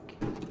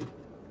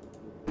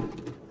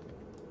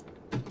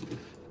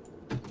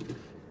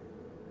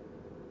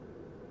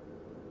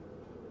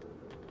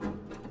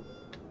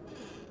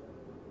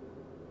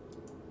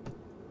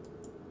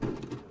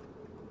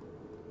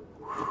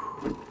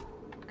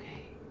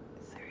 Okay,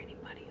 is there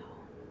anybody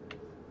home?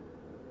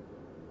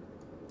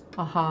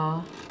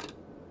 Uh-huh.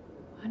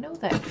 I know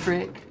that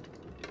trick.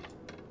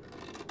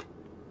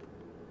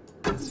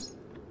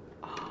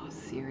 Oh,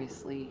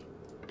 seriously?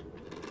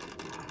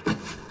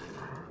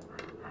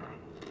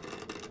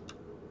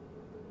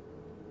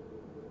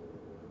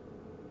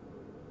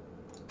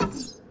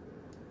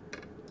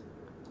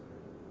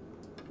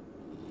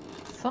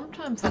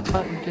 Sometimes that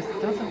button just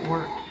doesn't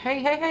work.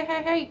 Hey, hey, hey,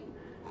 hey, hey!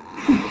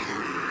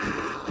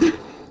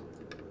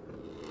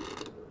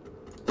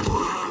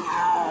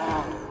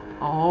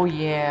 Oh,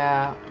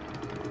 yeah.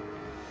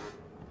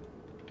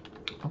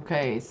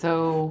 Okay,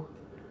 so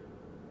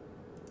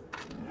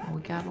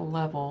we got a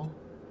level.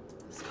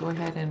 Let's go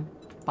ahead and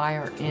buy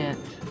our int.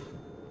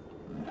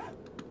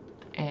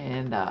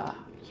 And,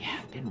 yeah,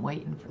 been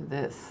waiting for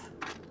this.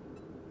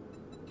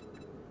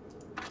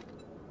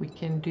 We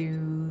can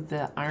do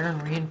the iron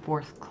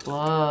reinforced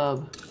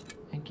club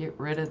and get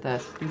rid of the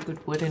stupid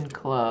wooden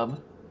club.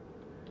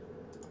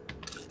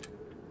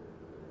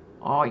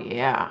 Oh,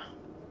 yeah.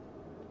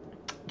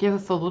 Give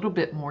us a little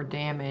bit more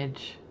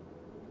damage.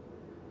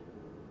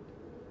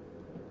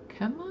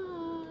 Come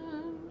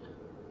on.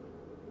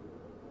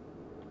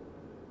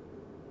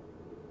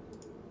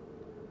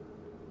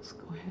 Let's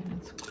go ahead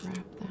and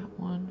scrap that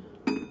one.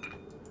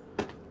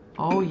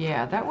 Oh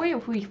yeah, that way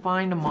if we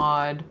find a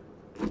mod,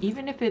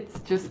 even if it's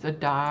just a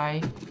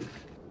die,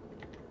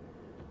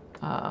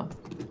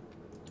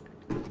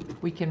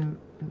 we can,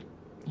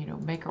 you know,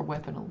 make our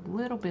weapon a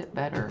little bit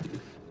better.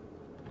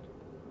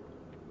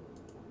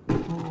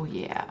 Oh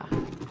yeah.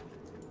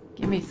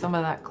 Give me some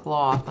of that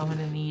cloth. I'm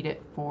gonna need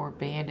it for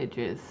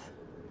bandages.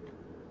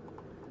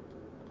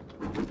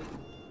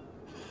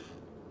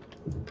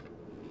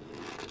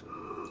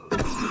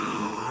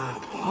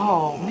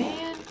 Oh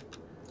man.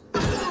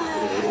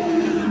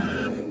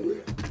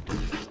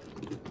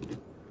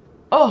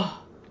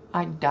 Oh,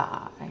 I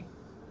die.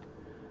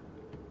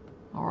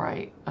 All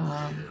right.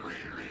 Yeah,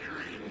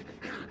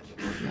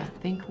 I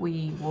think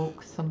we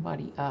woke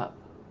somebody up.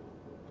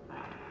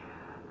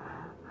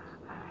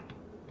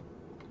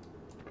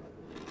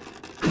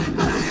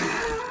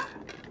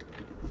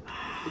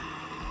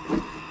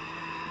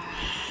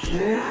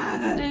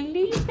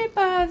 Delete me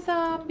by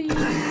zombie.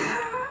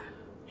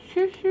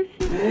 Shoo, shoo,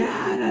 shoo.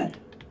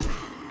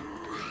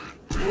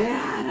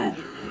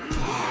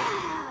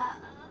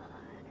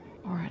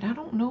 Alright, I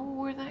don't know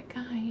where that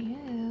guy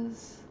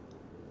is.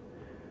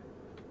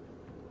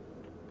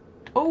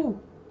 Oh!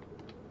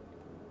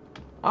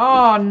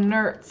 Oh,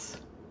 nerds.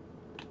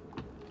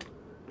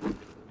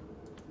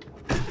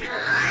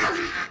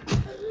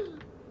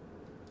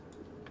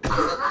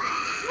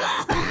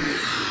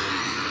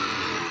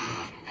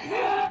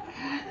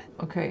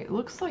 Okay, it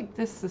looks like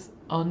this is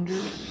under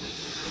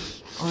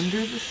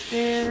the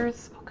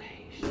stairs.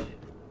 Okay, shit.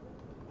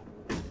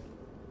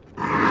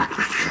 Where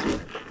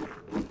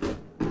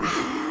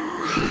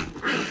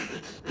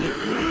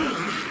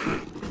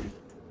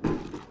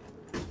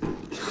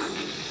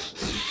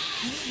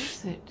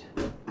is it?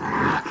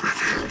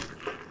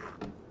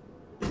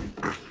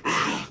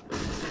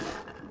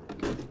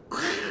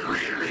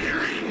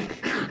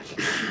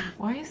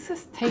 Why is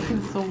this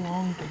taking so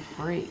long to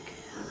break?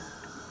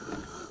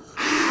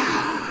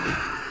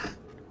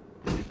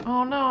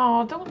 Oh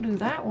no, don't do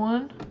that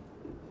one.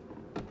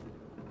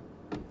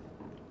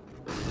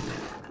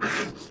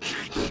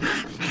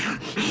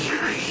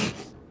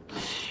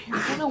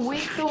 You're gonna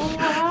wake the whole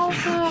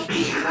house up.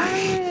 Be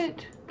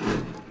quiet.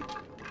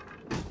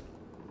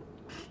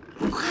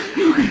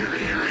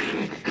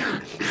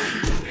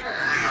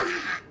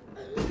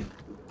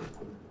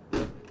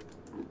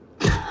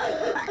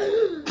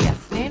 Yeah,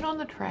 stand on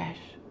the trash.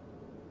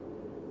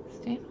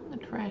 Stand on the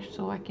trash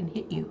so I can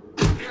hit you.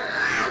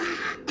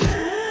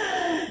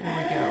 There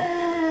we go.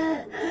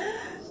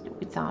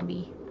 Stupid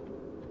zombie.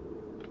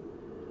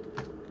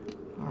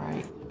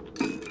 Alright.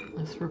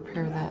 Let's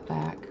repair that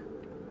back.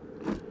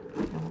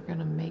 And we're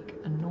gonna make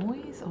a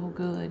noise. Oh,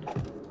 good.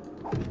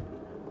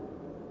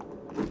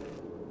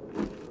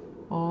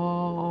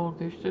 Oh,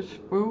 this is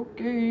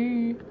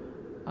spooky.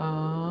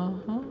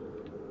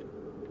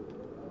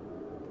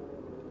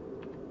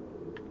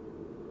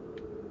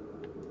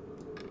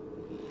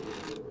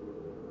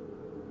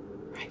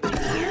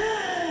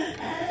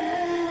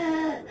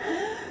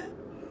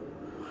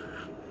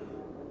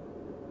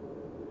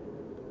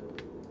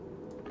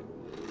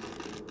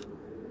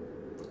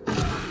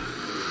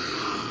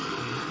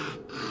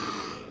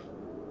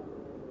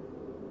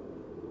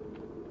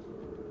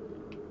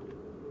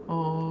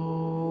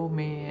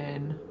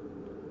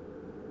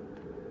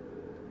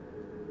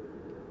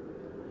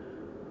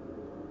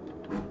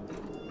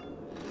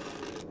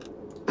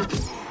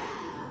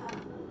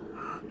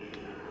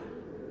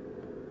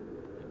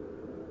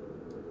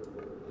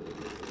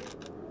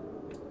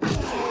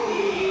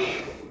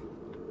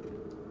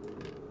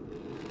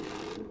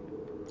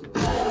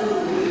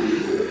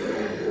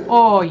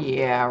 Oh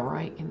yeah,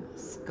 right in the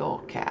skull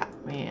cap,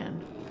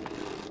 man.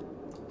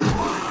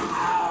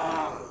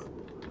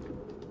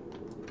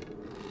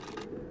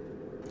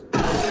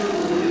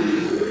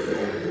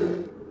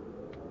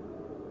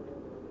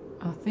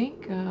 I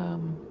think una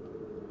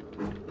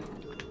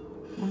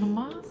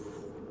más.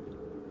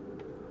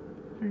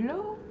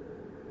 Hello?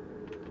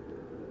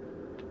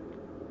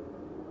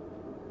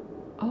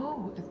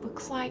 Oh, it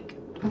looks like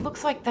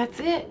that's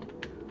it.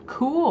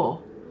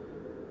 Cool.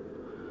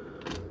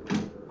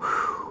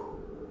 Whew.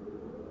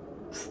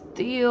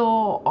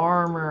 Steel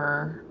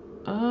armor.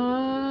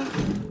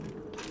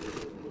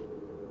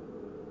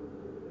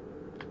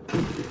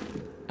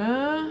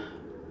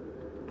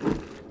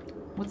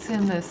 What's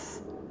in this?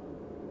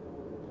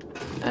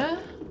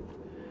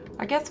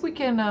 I guess we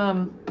can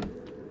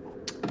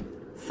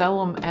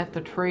sell them at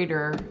the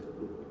trader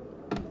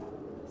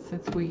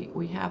since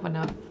we have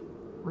enough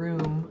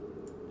room.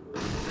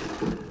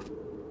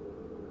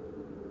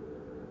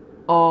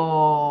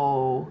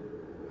 Oh,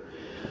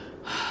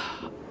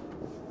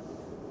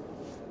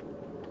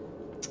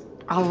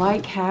 I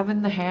like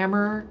having the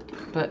hammer,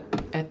 but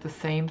at the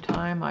same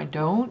time I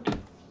don't.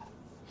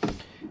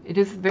 It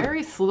is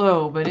very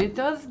slow, but it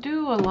does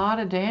do a lot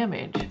of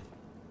damage.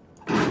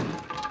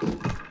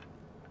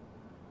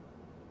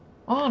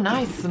 Oh,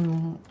 nice,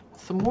 some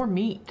more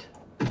meat.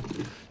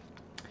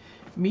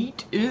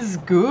 Meat is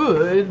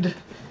good.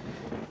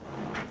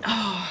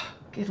 Oh,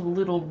 get a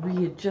little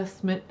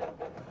readjustment.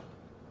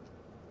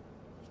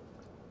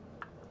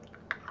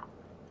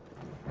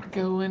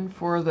 Go in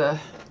for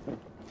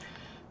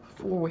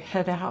before we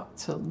head out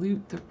to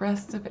loot the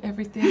rest of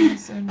everything.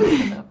 Is there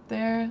nothing up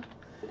there?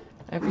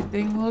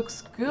 Everything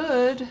looks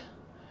good.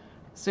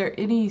 Is there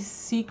any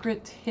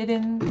secret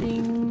hidden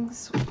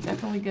things? We're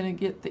definitely gonna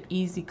get the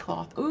easy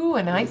cloth. Ooh,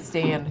 a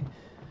nightstand.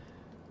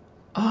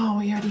 Oh,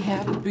 we already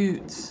have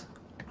boots.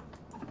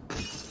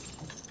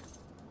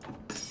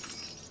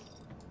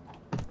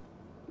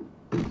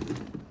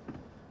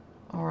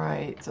 All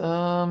right.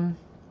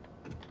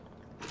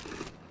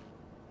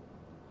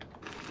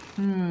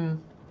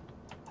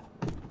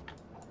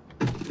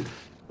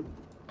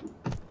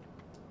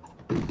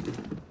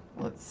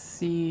 Let's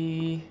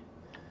see.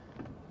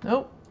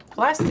 Nope.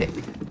 Plastic.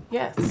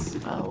 Yes,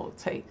 I will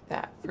take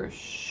that for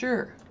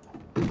sure.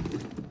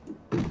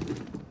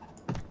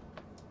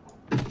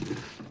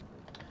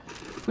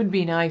 Would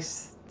be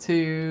nice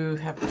to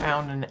have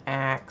found an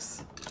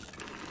axe,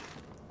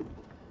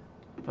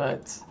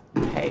 but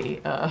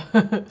hey,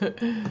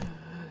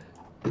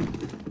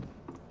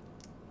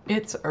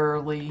 it's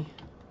early,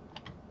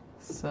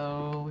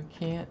 so we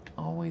can't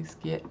always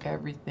get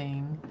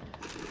everything.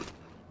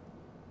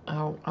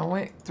 I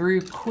went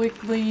through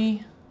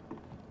quickly.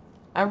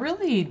 I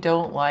really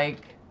don't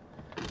like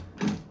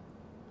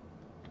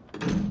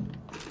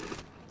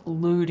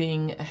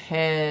looting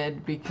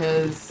ahead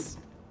because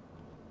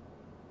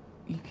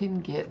you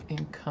can get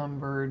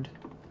encumbered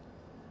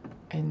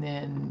and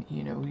then,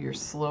 you know, you're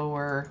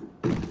slower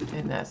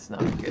and that's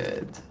not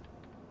good.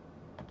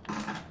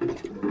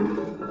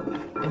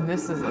 And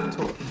this is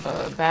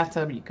a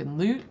bathtub you can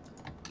loot.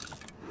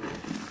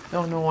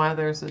 Don't know why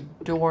there's a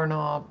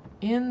doorknob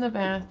in the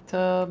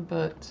bathtub,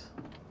 but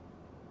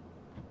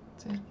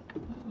what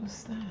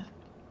was that?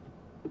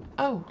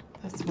 Oh,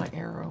 that's my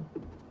arrow.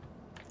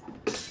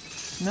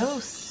 No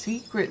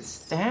secret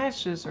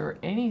stashes or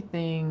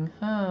anything,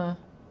 huh?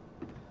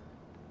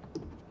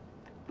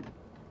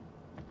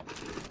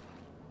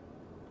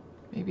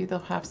 Maybe they'll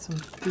have some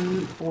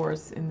food for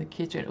us in the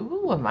kitchen.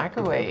 Ooh, a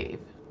microwave.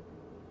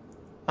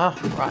 Ah,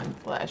 rotten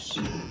flesh.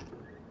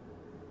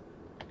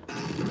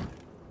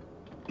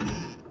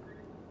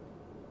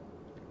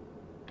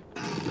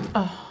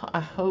 Oh, I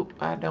hope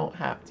I don't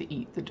have to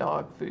eat the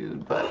dog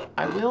food, but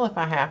I will if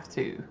I have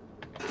to.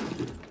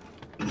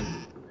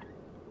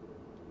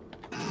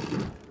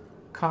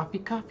 Coffee,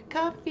 coffee,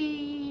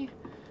 coffee.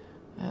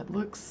 That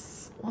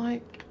looks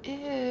like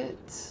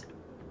it.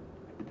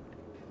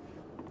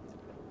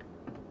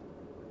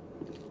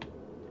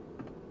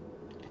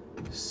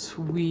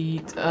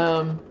 Sweet.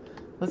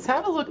 Let's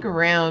have a look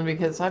around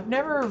because I've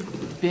never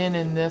been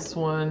in this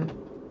one.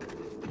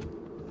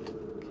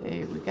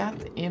 Okay, we got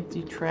the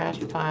empty trash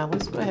pile.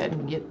 Let's go ahead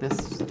and get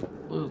this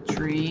little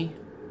tree.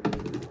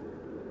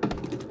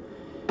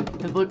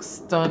 It looks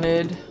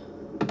stunted.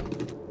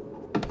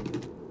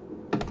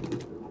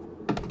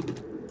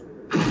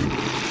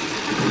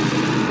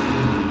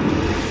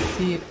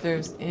 See if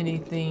there's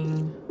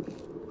anything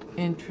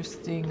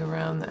interesting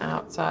around the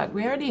outside.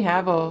 We already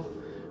have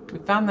we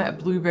found that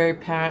blueberry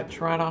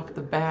patch right off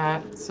the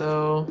bat,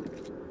 so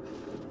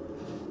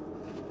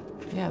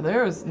yeah,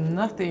 there is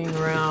nothing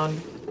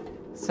around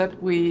except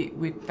we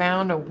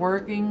found a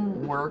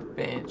working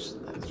workbench.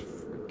 That's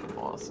freaking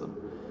awesome.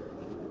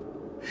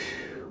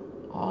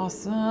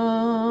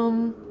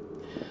 Awesome.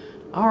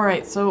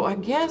 Alright, so I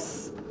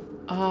guess,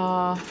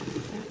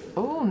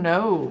 oh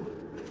no.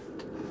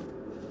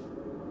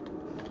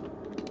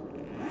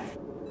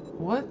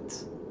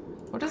 What?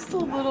 What is the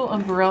little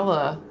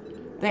umbrella?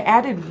 They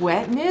added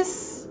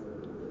wetness?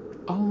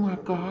 Oh my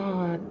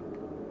god.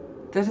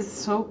 That is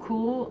so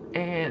cool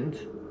and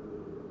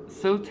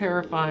so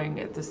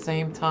terrifying at the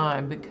same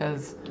time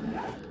because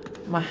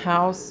my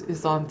house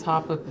is on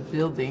top of the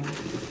building.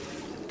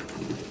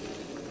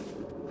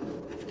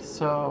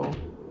 So,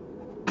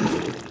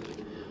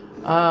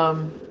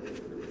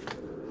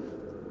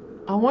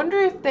 I wonder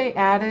if they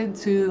added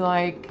to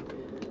like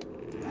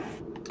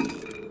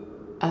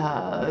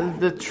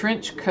the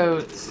trench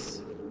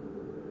coats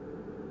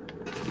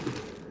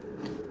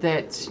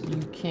that you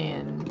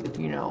can,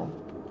 you know,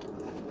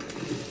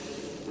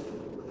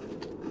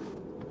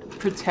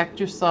 protect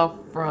yourself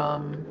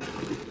from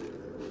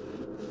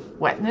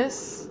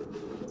wetness.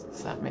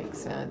 Does that make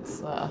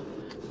sense?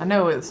 I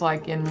know it's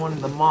like in one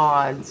of the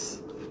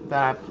mods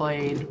that I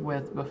played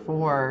with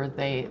before,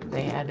 they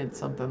added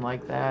something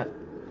like that.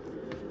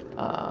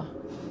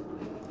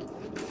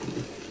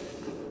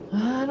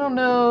 I don't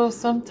know,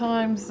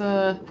 sometimes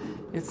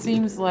it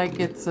seems like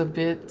it's a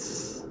bit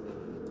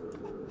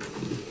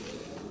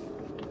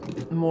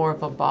more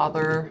of a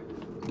bother.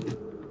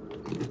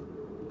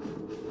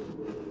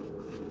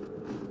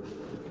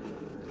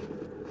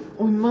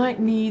 We might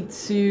need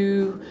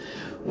to,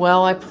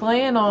 well, I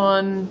plan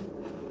on,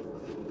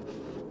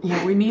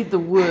 yeah, we need the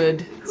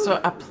wood,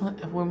 so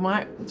we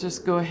might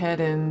just go ahead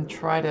and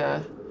try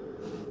to,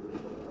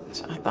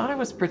 I thought I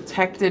was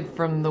protected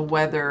from the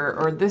weather,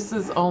 or this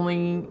is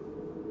only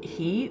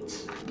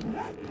heat?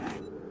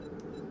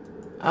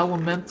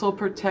 Elemental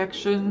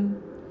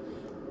protection?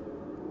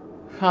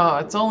 Oh,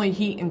 it's only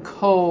heat and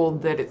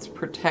cold that it's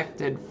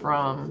protected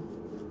from.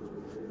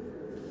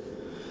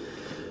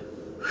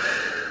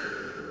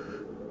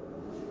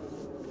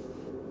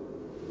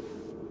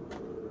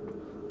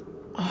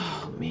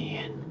 Oh,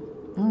 man.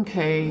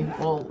 Okay,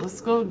 well,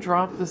 let's go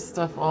drop this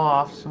stuff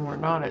off so we're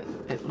not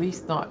at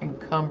least not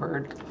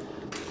encumbered.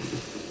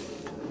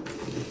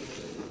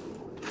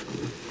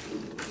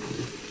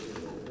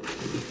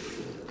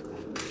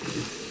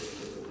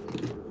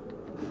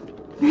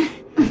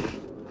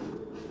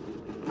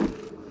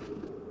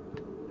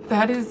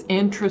 That is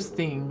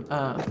interesting.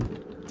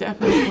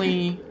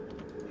 Definitely.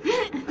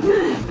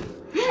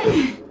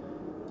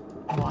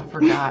 Oh, I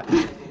forgot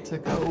to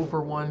go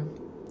over one.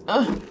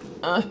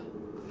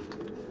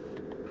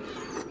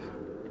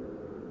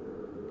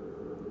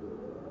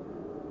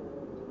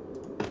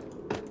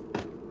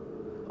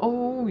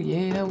 Oh,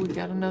 yeah, we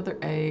got another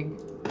egg.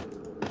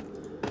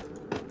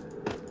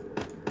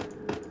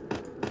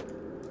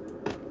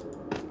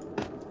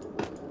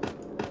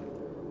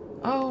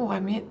 Oh, I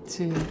meant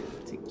to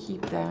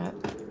keep that.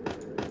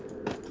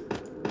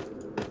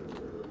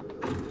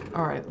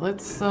 All right,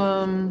 let's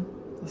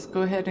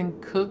go ahead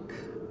and cook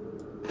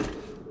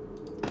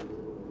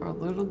our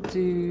little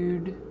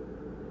dude.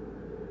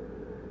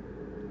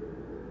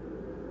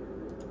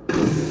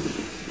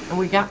 And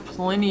we got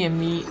plenty of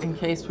meat in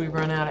case we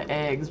run out of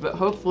eggs, but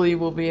hopefully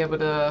we'll be able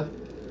to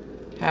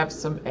have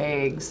some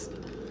eggs.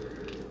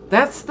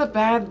 That's the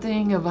bad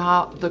thing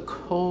about the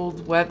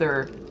cold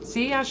weather.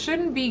 See, I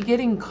shouldn't be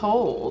getting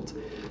cold,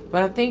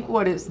 but I think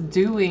what it's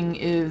doing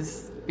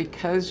is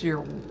because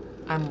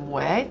I'm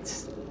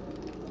wet,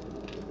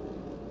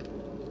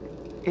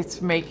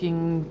 it's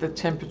making the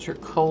temperature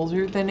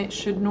colder than it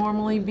should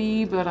normally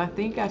be, but I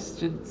think I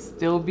should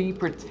still be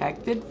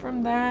protected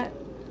from that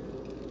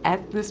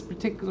at this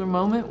particular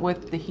moment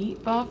with the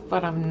heat buff,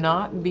 but I'm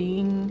not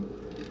being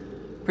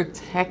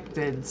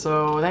protected,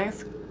 so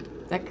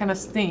that kind of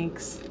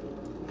stinks.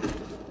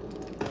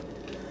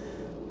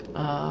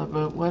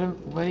 But what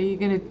are you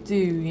gonna do,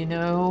 you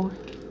know?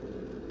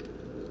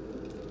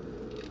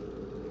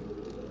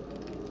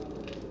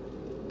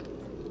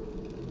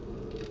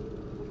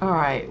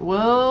 Alright,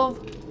 well,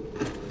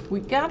 we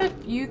got a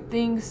few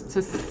things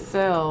to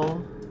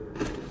sell.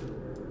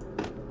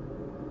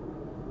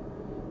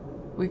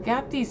 We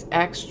got these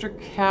extra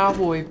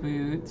cowboy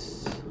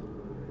boots.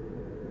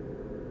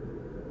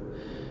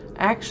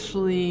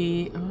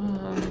 Actually,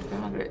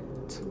 got it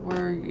to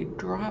where you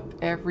drop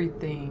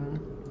everything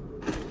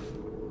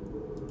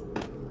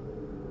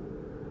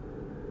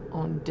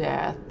on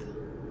death.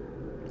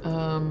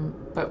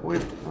 But we're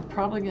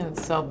probably gonna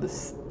sell the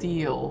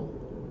steel.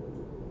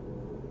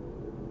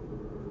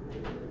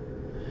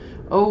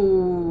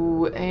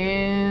 Oh,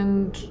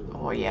 and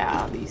oh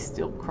yeah, these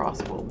steel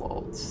crossbow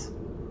bolts.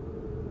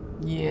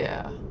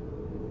 Yeah.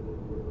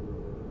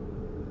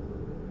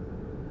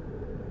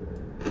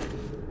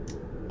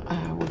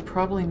 We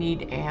probably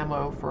need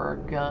ammo for our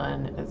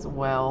gun as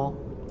well.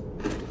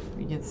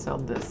 We can sell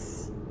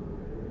this.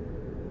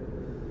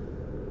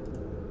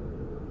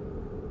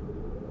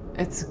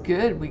 It's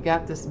good. We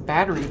got this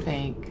battery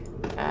bank.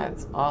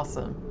 That's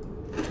awesome.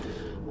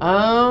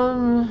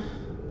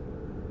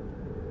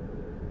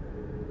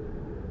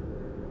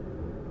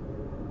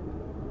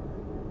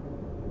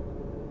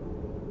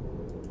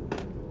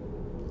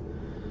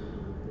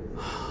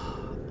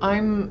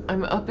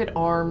 I'm up in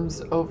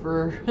arms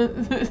over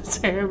this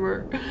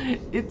hammer.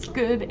 It's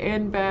good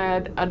and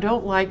bad. I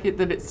don't like it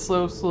that it's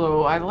so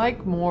slow. I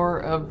like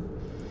more of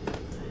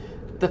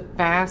the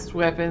fast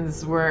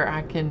weapons where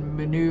I can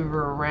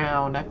maneuver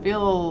around. I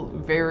feel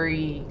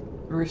very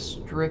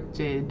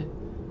restricted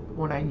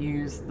when I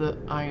use the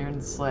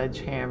iron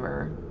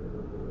sledgehammer.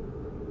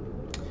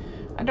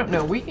 I don't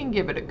know. We can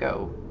give it a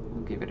go.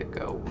 We'll give it a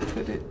go.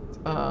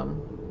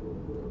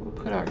 We'll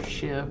put our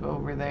shiv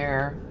over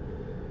there.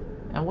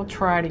 And we'll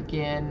try it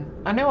again.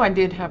 I know I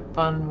did have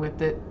fun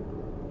with it,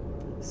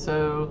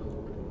 so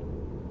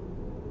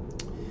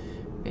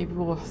maybe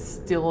we'll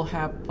still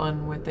have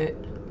fun with it.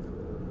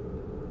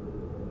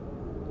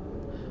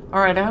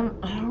 Alright, I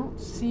don't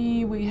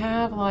see, we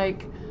have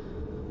like,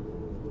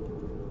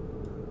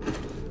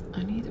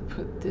 I need to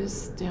put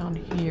this down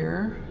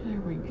here.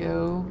 There we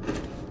go.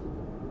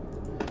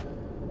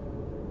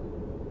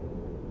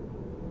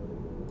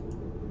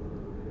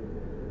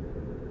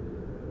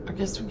 I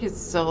guess we could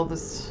sell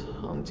this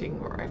hunting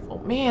rifle.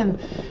 Man,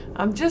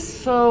 I'm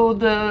just so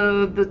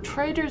the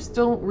traders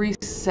don't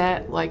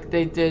reset like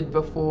they did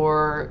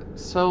before,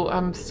 so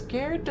I'm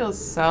scared to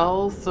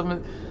sell some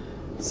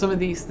of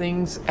these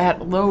things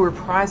at lower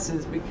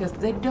prices because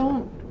they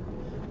don't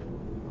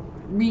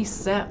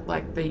reset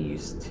like they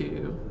used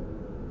to.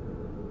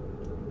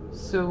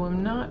 So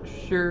I'm not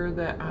sure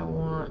that I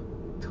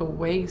want to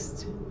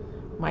waste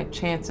my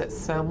chance at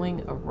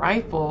selling a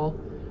rifle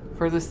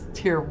for this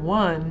tier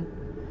 1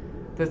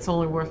 that's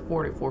only worth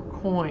 44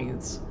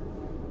 coins.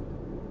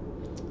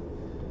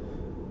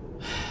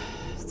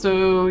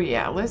 So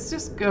yeah, let's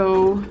just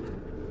go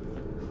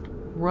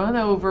run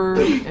over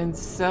and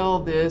sell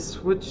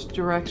this. Which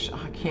direction?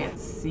 I can't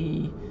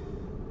see.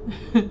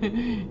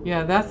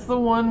 Yeah, that's the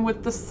one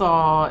with the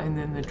saw, and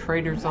then the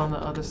trader's on the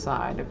other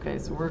side. Okay,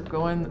 so we're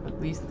going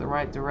at least the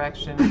right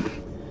direction.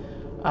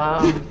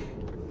 I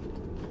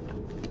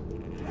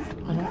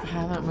don't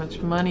have that much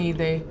money.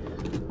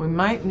 We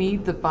might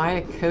need to buy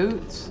a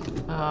coat,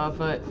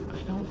 but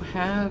I don't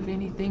have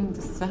anything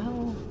to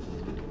sell.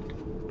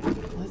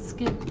 Let's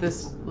get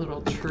this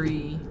little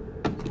tree.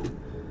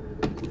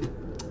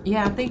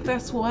 Yeah, I think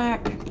that's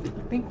whack.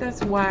 I think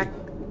that's whack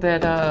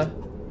that,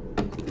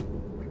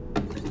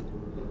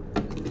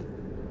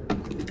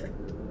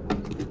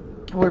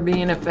 we're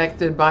being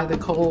affected by the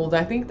cold.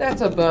 I think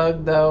that's a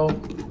bug, though.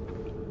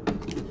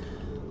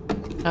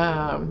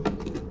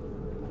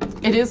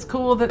 It is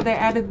cool that they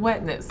added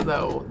wetness,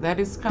 though. That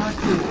is kind of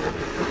cool.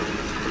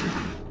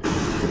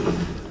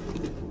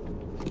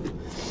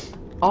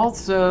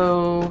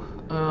 Also,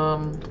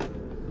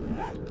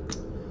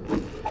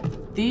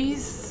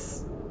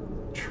 these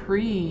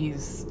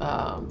trees,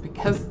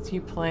 because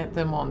you plant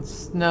them on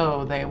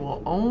snow, they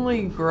will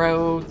only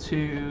grow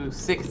to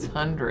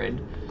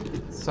 600.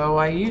 So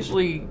I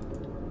usually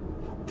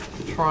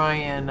try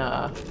and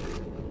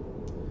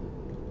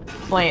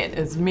plant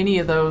as many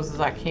of those as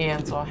I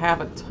can, so I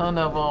have a ton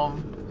of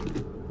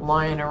them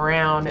lying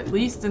around, at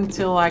least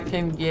until I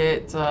can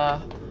get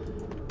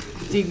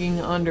digging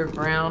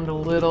underground a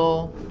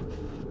little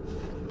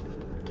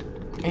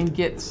and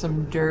get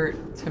some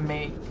dirt to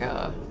make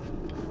a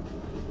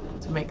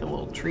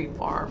little tree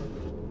farm.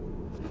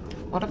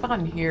 What about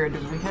in here? Do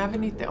we have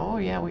anything? Oh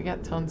yeah, we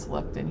got tons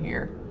left in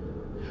here.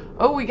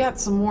 Oh, we got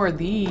some more of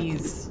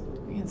these.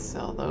 We can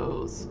sell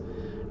those.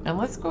 And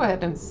let's go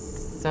ahead and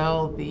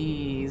sell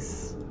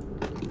these.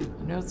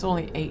 I know it's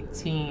only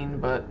 18,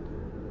 but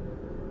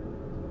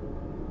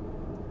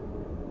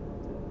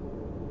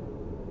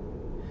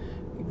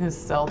you can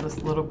sell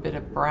this little bit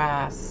of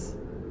brass.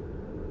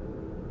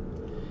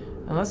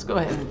 And let's go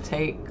ahead and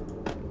take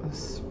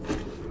this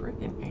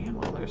friggin'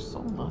 ammo. There's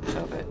so much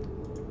of it.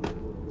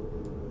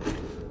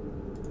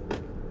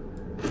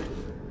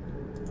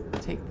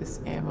 Take this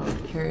ammo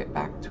and carry it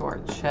back to our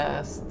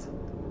chest.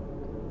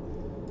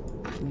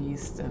 At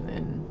least, and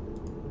then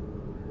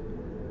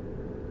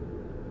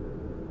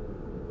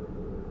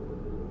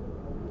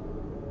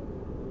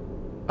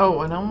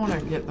oh, and I want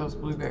to get those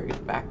blueberries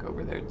back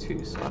over there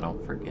too, so I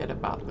don't forget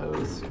about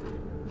those.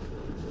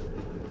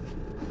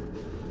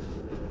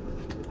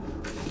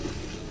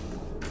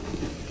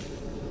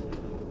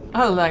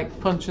 I like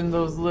punching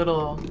those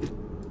little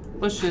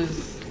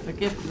bushes that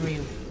give me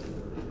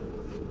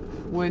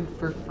wood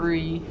for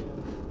free.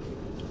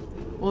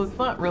 Well, it's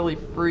not really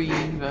free,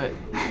 but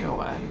you know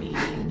what I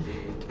mean.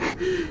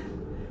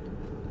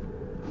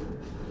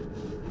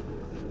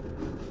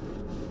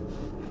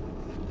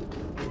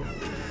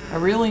 I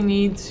really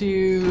need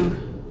to...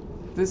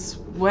 This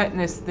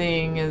wetness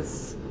thing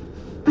is...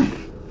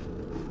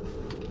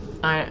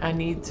 I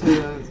need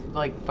to,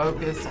 like,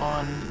 focus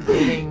on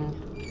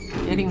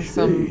getting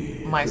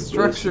some my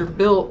structure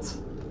built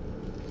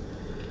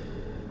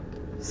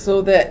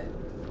so that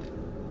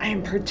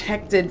I'm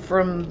protected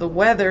from the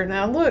weather.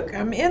 Now look,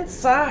 I'm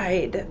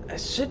inside. I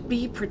should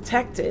be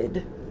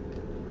protected.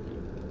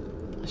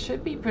 I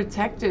should be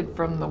protected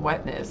from the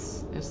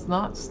wetness. It's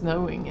not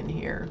snowing in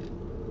here.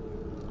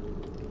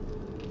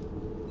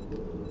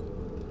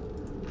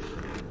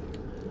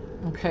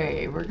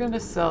 Okay, we're gonna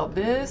sell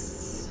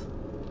this.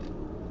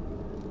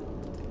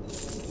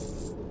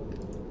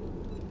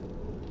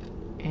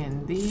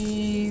 then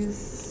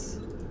these.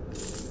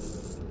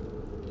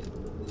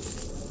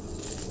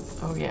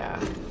 Oh yeah,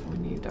 we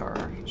need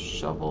our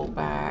shovel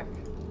back.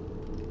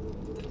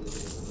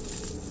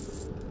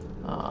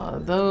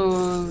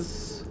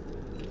 Those.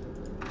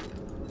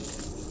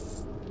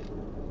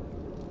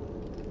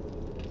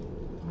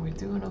 Are we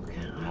doing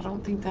okay? I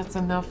don't think that's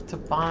enough to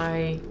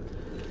buy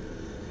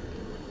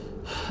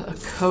a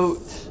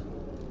coat.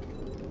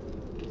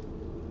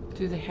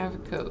 Do they have a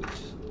coat?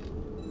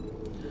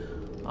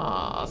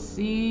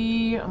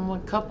 See, I'm a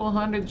couple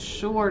hundred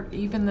short.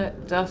 Even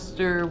that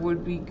duster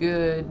would be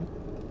good.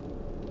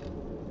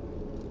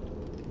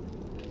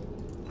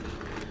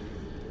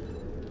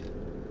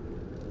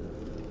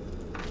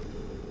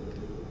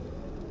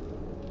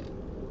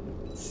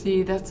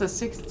 See, that's a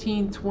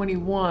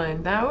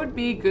 1621. That would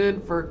be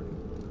good for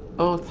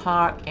both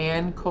hot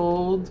and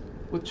cold,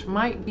 which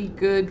might be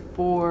good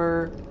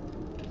for,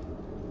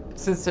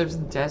 since there's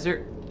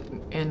desert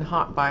and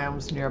hot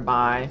biomes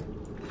nearby.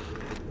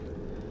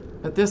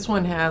 But this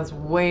one has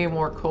way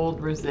more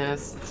cold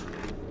resist,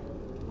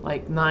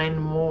 like 9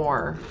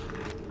 more,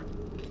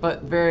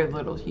 but very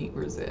little heat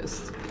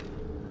resist.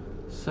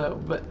 So,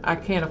 but I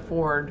can't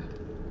afford it.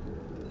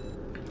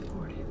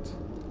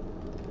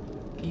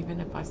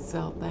 Even if I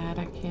sell that,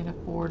 I can't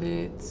afford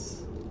it.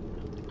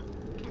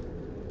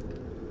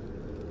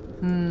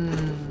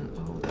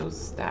 Oh, those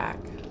stack.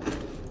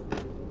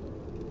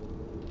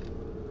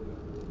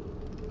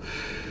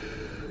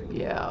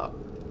 Yeah.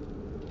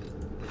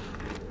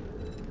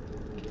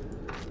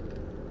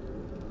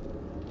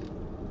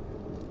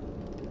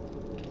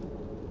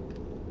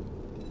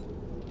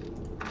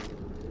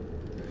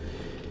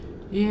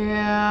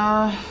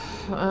 Yeah,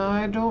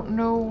 I don't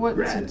know what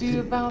to do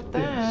about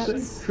that.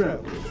 Safe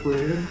travels,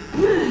 friend.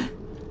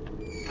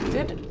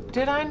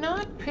 Did I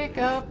not pick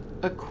up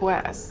a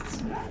quest?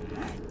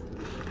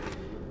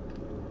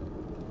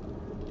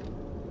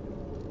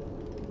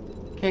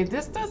 Okay,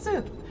 this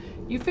doesn't...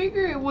 You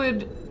figure it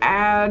would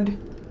add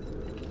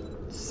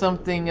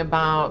something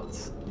about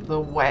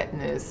the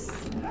wetness.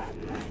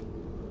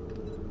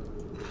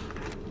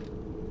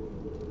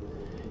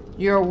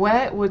 You're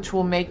wet, which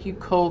will make you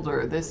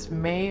colder. This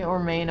may or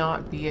may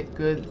not be a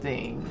good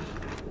thing.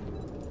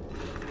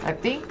 I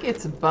think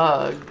it's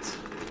bugged,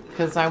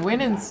 because I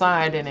went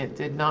inside and it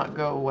did not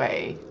go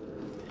away.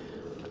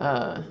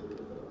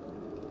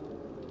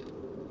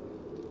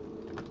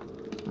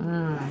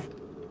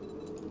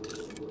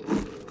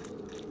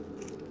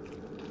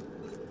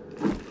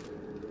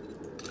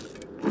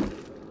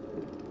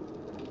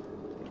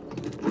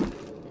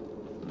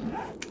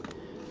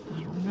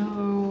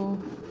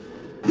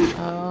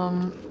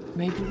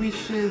 Maybe we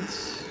should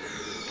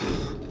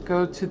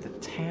go to the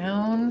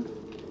town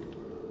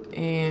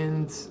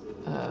and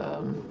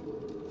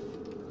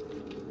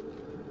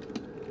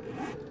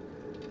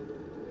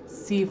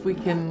see if we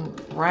can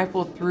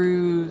rifle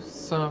through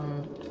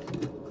some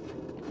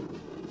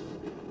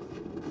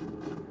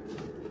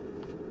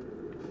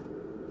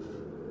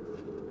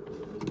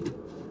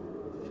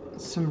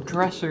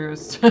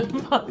dressers to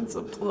find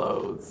some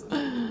clothes.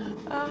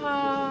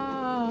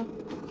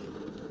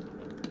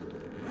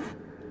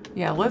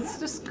 Yeah, let's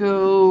just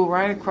go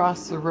right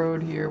across the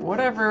road here.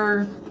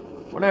 Whatever's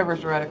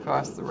right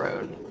across the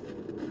road.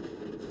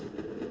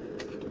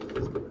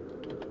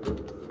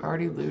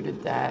 Already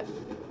looted that.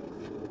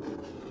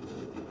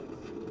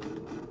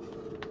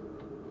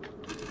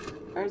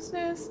 Bird's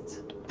nest.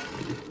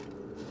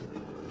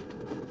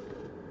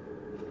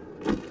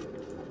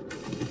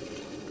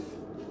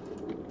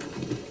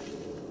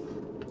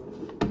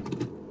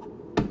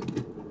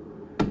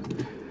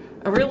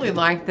 I really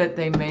like that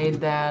they made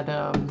that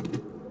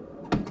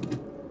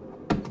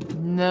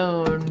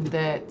known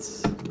that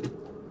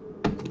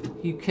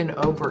you can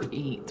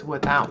overeat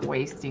without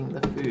wasting the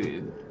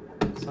food.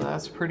 So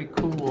that's pretty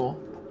cool.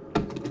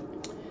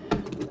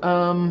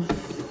 Alright,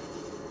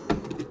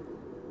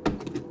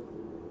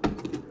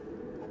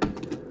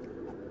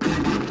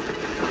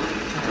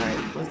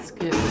 let's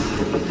go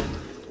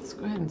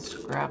ahead and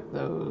scrap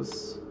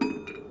those.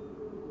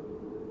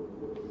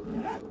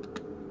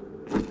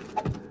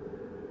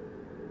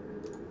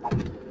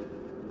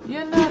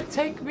 You're not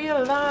take me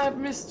alive,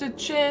 Mr.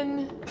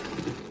 Chen.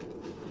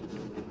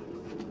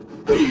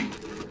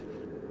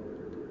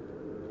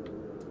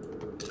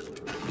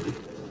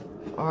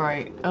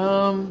 Alright,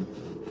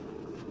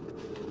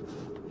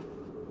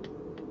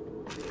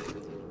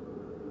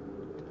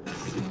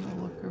 let's have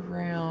a look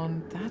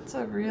around. That's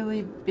a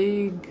really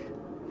big...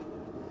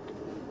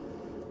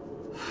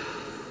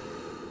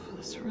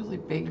 That's a really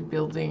big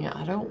building.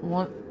 I don't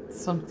want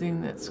something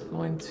that's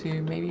going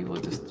to... Maybe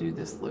we'll just do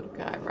this little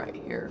guy right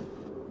here.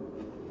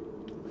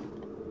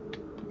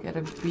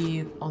 Gotta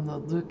be on the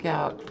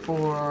lookout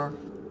for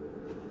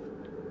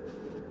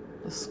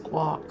the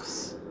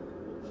squawks.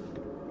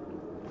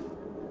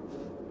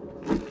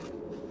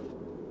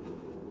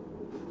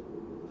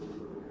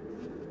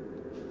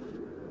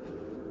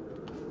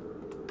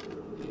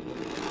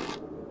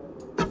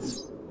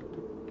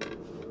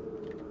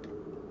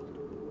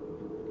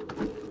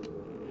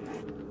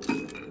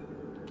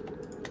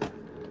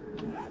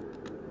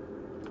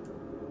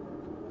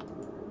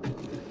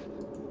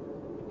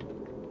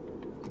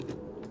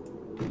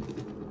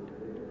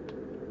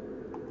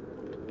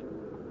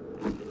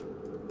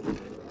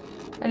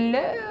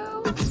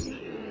 Hello?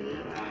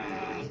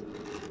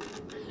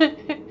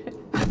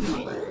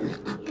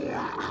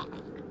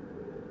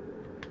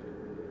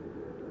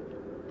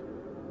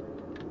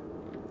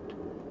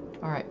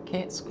 Alright,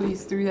 can't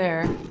squeeze through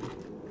there.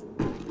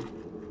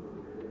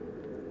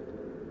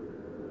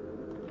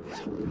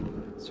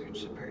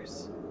 Search the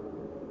purse.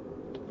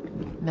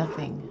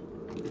 Nothing.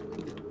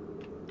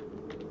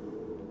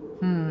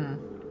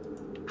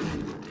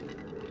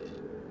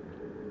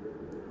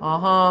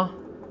 Uh-huh.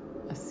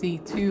 I see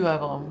 2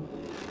 of them.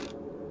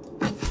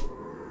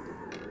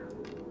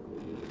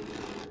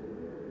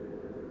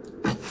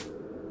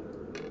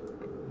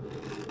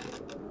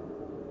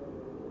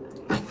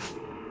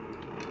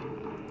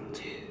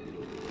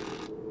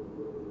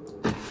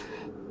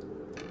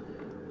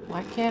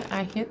 Why can't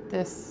I hit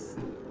this?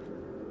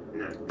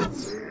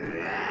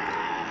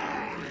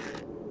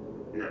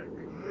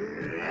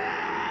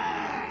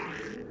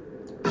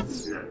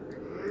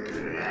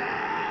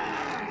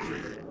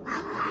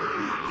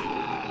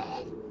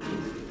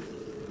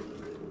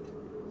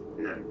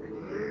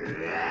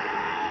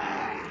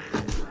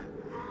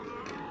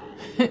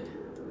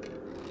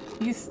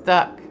 He's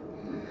stuck.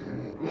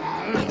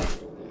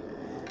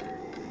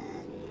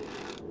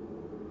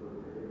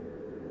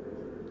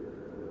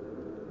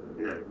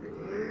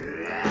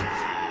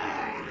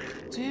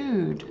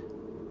 Dude.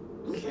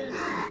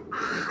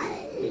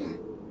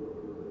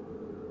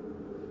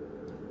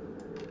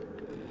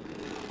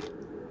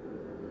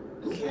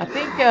 I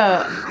think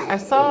I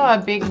saw a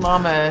big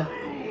mama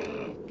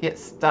get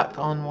stuck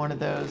on one of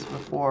those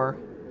before.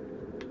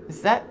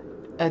 Is that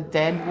a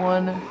dead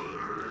one?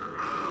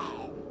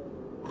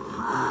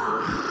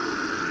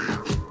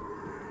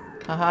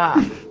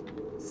 Haha.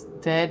 It's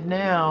dead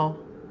now.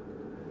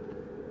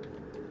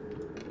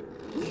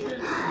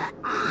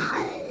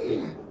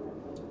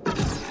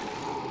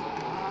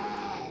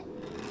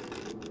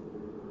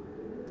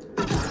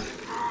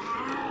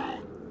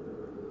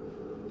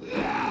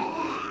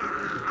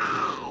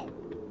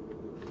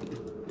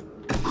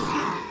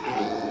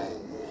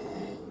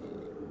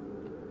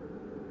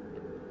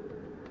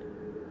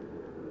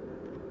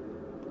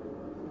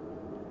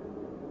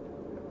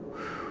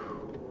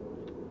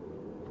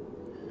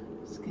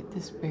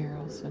 This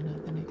barrel so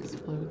nothing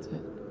explodes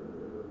it.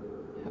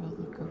 Have a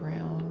look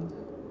around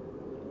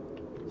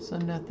so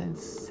nothing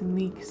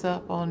sneaks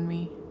up on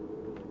me.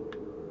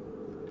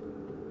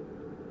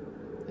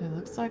 It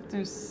looks like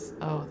there's,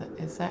 oh,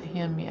 is that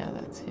him? Yeah,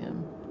 that's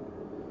him.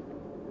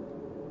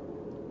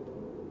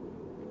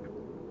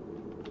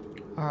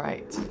 All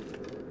right.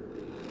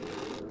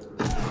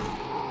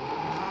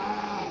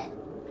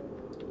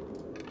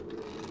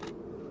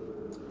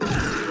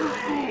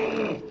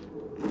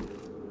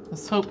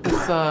 Let's hope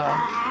this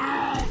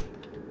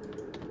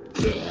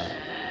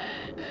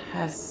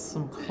has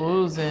some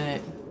clothes in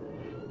it.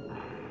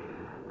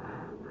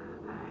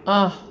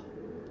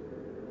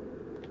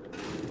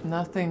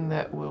 Nothing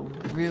that will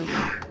really...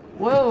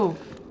 Whoa!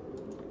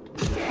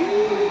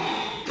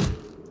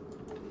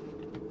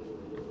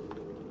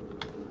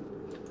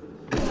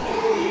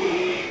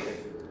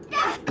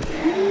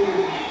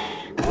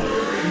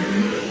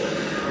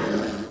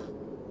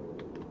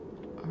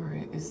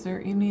 Alright, is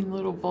there any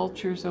little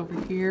vultures over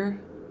here?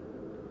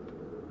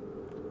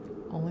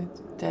 Only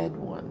the dead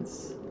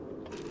ones.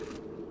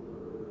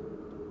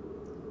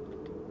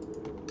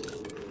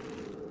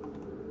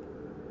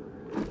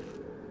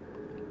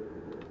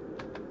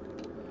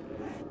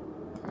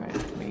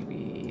 Alright,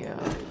 maybe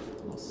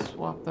we'll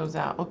swap those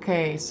out.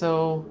 Okay,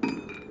 so...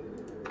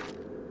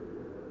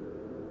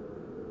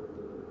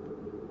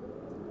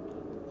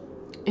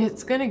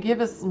 it's gonna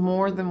give us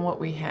more than what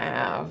we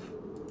have.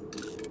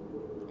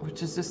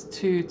 Which is just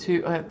two.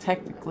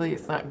 Technically,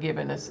 it's not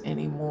giving us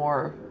any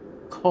more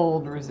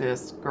cold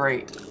resist.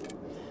 Great.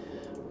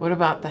 What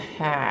about the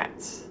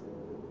hat?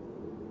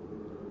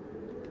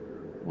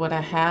 What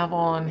I have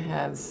on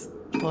has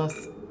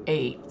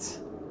 +8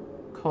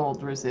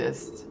 cold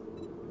resist.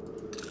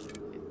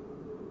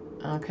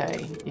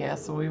 Okay, yeah,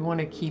 so we want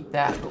to keep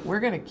that, but we're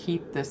going to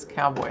keep this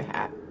cowboy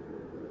hat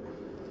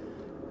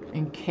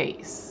in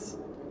case.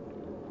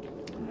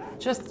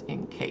 Just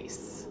in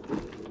case.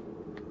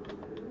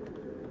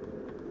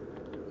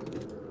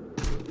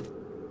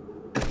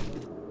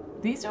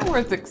 These are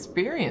worth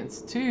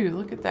experience too.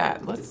 Look at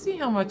that. Let's see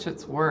how much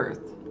it's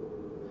worth.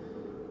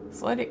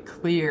 Let's let it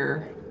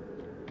clear.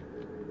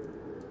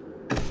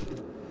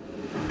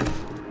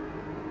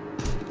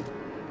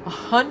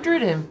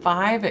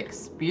 $105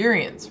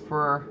 experience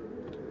for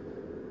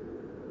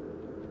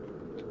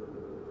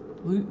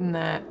looting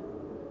that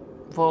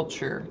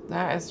vulture.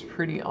 That is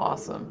pretty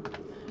awesome.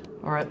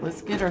 All right,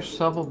 let's get our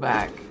shovel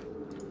back.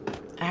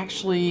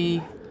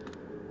 Actually,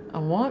 I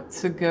want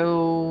to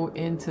go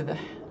into the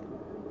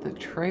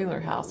trailer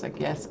house, I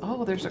guess.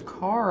 Oh, there's a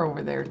car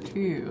over there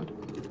too.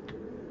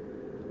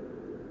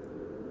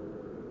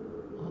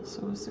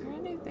 Also, is there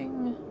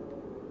anything?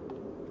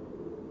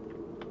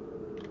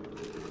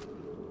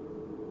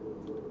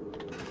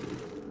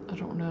 I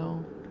don't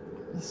know.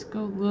 Let's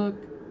go look.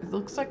 It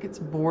looks like it's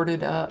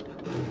boarded up.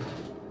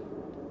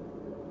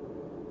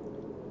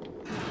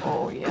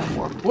 Oh yeah,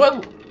 more.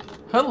 Whoa!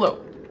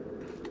 Hello!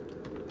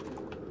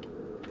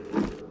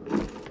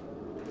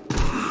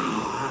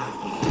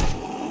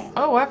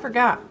 Oh, I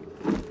forgot.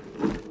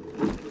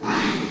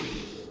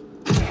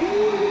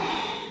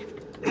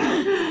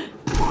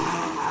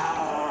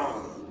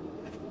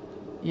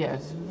 Yeah,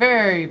 it's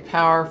very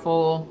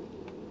powerful,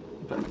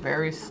 but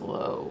very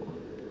slow.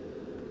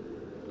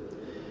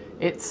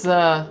 It's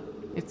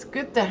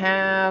good to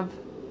have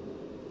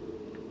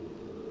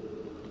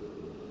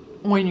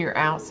when you're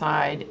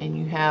outside and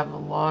you have a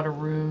lot of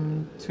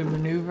room to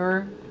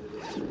maneuver,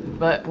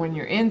 but when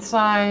you're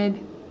inside,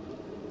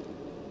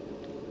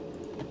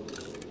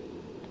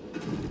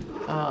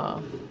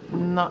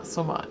 not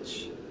so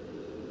much.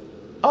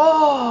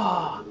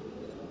 Oh!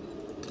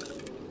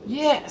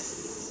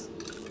 Yes!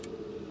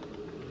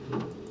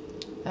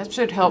 That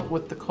should help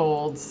with the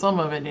cold, some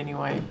of it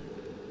anyway.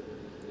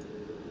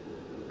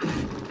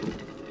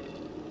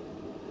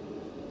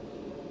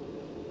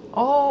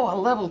 Oh, a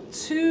level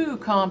 2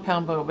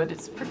 compound bow, but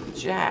it's pretty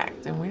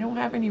jacked, and we don't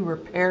have any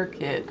repair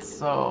kits,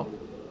 so...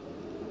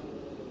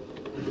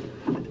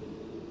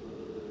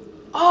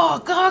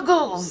 Oh,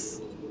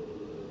 goggles!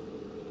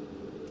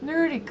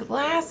 Nerdy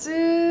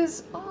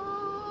glasses!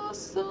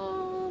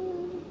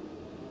 Awesome!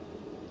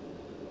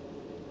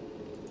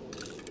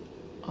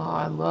 Oh,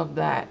 I love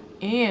that.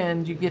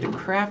 And you get a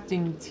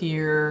crafting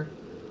tier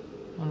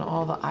on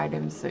all the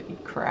items that you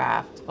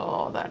craft.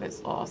 Oh, that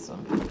is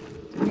awesome.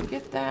 Did we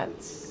get that?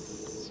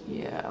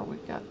 Yeah, we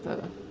got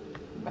the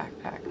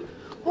backpack.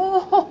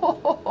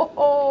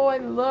 Oh, I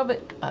love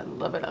it. I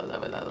love it, I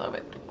love it, I love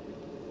it.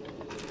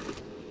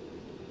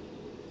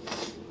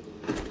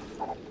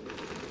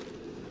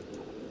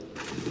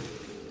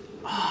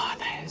 Oh,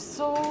 that is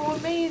so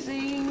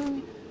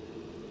amazing.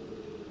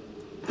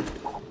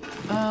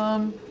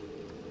 I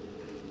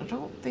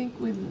don't think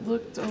we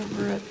looked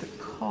over at the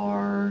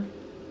car.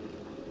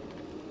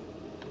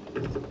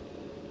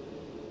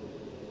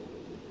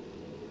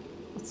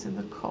 What's in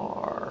the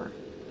car?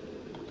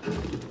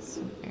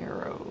 Some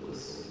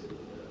arrows.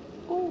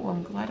 Oh,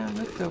 I'm glad I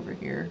looked over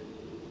here.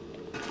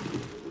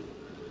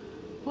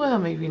 Well,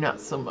 maybe not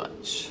so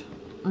much.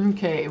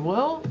 Okay,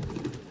 well,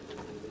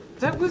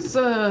 that was,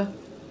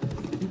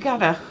 we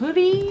got a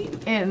hoodie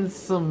and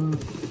some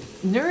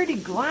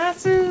nerdy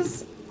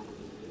glasses.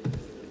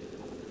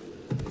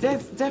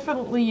 That's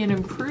definitely an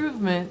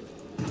improvement.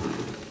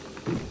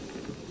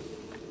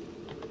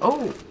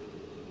 Oh,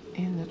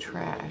 in the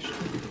trash.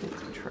 Look at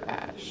the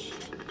trash.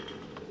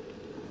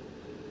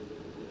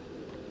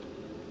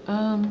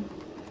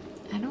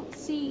 I don't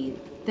see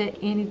that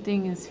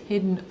anything is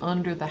hidden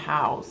under the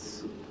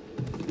house.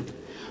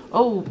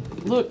 Oh,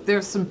 look,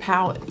 there's some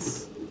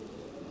pallets.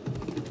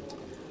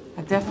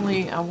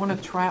 I want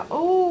to try.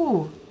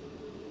 Oh,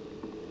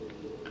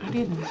 I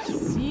didn't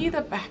see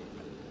the back.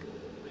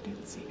 I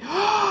didn't see.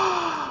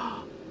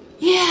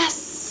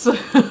 Yes!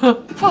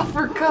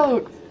 Puffer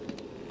coat.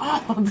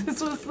 Oh,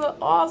 this was the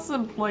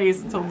awesome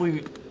place to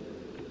loot.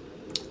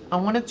 I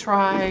want to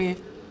try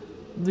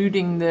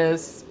looting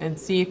this and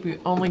see if you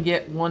only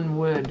get one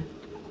wood.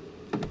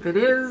 If it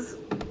is,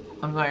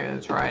 I'm not going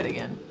to try it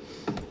again.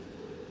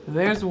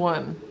 There's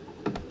one.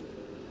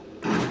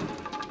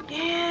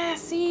 Yeah,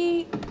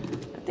 see?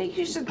 I think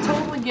you should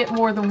totally get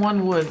more than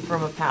one wood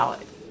from a pallet,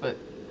 but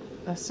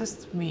that's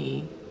just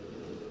me.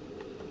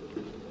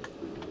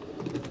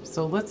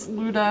 So let's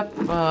loot up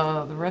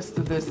the rest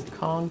of this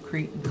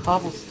concrete and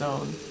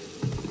cobblestone.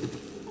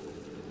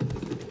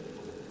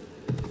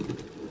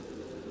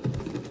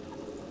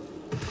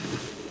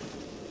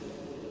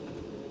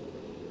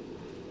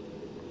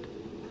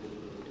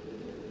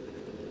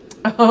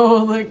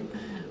 Oh, look,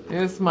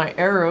 there's my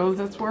arrows.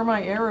 That's where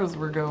my arrows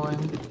were going.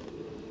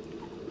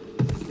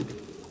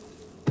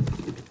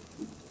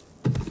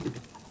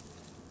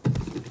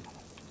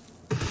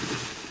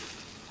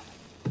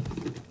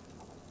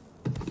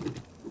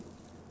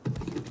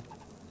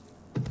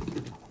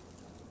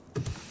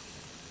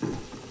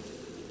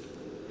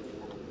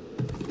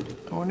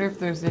 I wonder if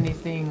there's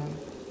anything...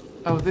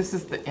 Oh, this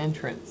is the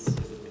entrance.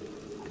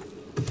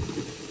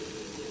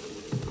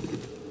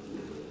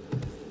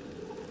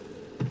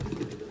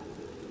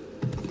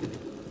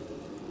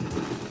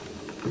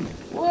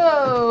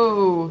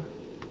 Whoa!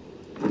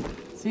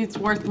 See, it's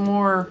worth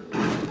more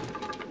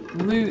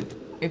loot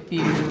if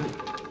you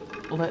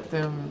let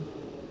them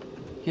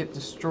get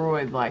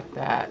destroyed like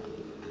that.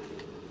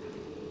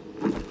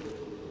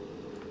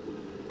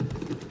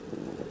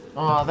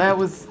 Oh, that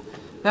was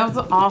an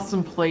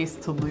awesome place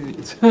to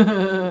loot.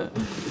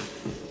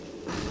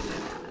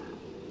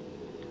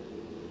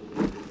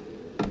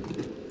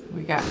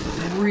 We got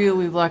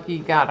really lucky,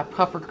 got a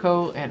puffer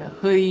coat and a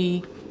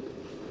hoodie.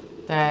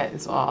 That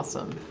is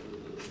awesome.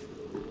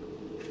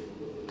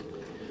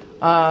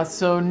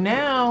 So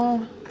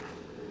now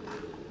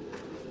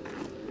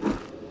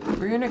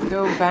we're gonna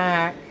go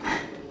back.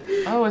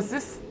 Oh,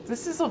 this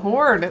is a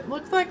horde. It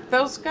looked like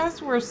those guys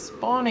were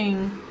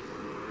spawning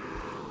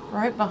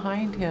right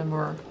behind him,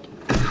 or...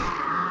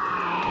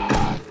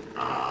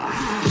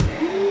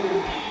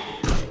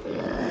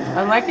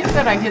 I like it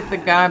that I hit the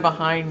guy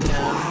behind him.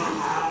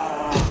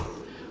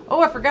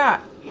 Oh, I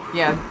forgot.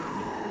 Yeah,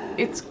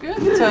 it's good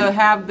to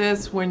have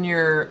this when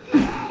you're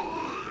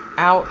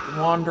out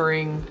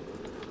wandering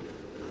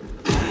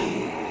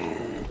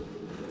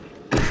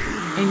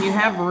and you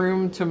have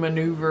room to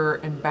maneuver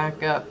and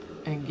back up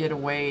and get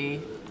away.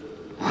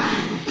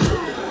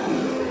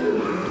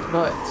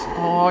 But,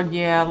 oh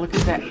yeah, look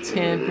at that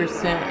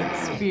 10%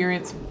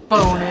 experience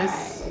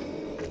bonus.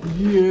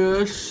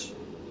 Yes.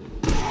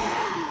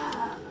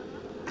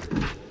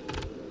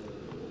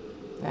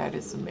 That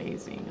is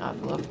amazing. I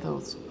love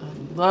those. I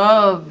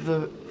love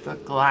the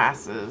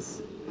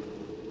glasses.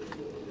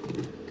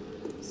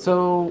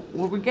 So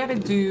what we got to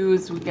do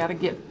is we got to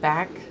get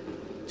back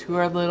to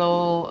our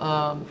little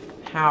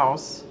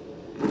house.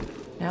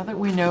 Now that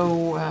we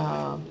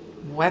know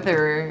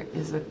weather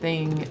is a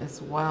thing,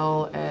 as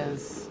well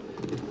as...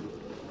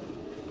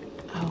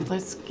 Oh,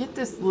 let's get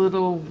this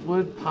little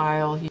wood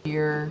pile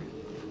here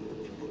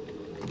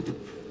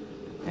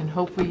and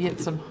hope we get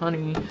some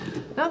honey.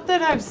 Not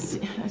that I've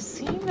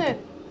seen that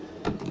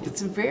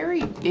it's very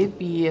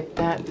iffy if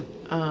that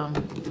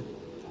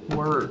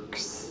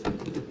works.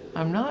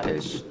 I'm not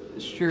as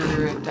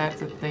sure if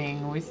that's a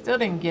thing. We still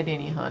didn't get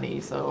any honey,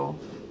 so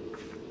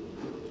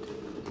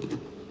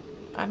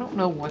I don't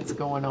know what's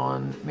going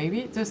on. Maybe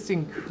it just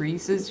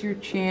increases your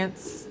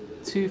chance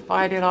to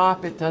fight it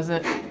off. It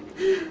doesn't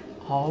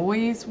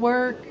always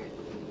work,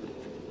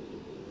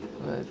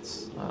 but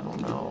I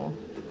don't know.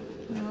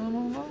 I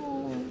don't know.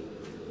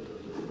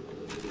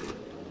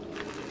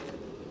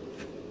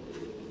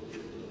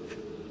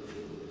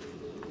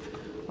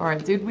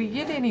 Alright, did we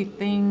get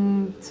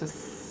anything to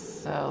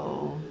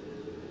sell?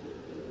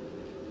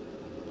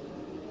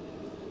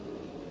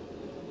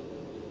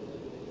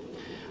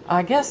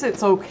 I guess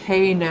it's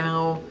okay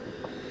now.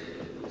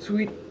 So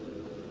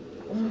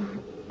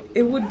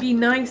it would be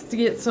nice to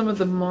get some of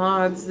the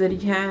mods that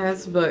he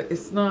has, but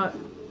it's not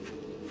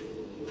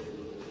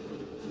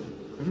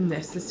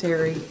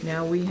necessary.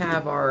 Now we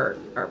have our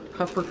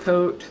puffer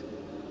coat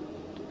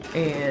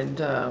and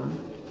the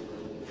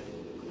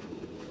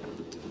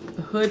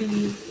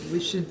hoodie. We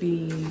should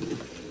be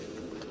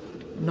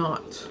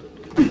not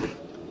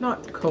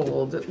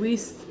cold, at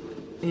least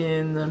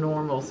in the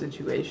normal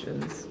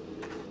situations.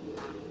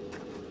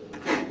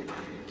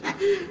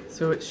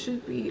 So it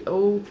should be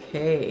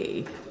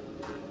okay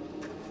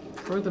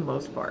for the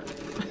most part.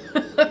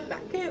 I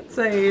can't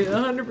say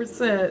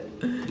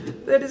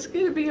 100% that it's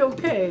going to be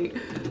okay,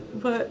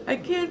 but I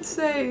can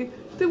say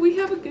that we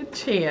have a good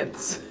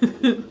chance.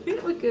 We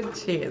have a good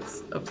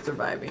chance of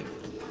surviving.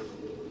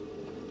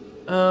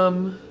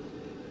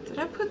 Did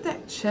I put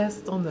that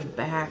chest on the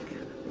back?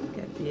 I think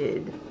I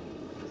did.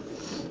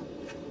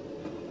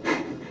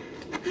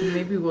 And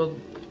maybe we'll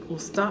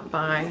stop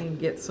by and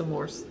get some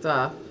more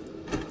stuff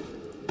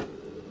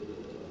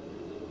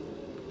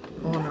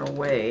on our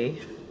way.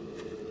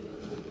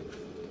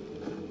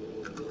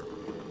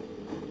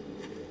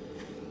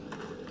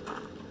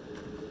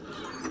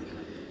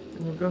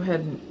 And we'll go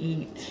ahead and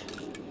eat.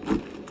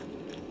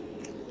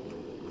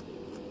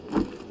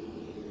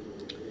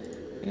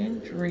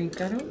 And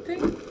drink. I don't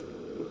think...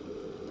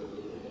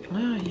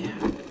 Oh, yeah.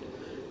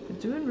 We're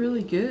doing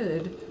really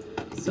good.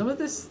 Some of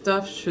this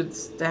stuff should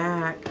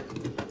stack.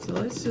 So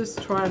let's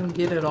just try and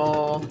get it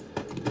all.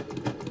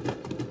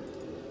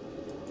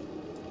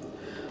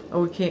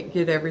 Oh, we can't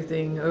get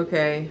everything.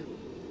 Okay.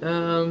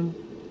 Let's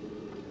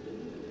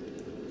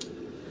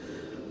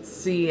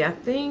see. I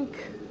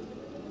think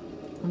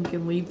we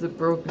can leave the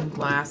broken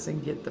glass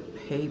and get the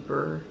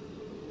paper.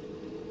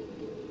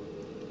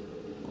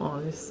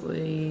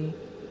 Honestly.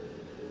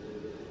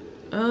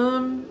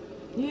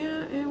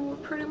 Yeah, and we're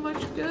pretty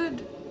much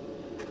good.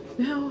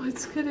 Now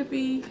it's gonna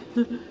be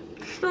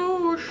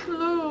so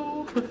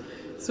slow.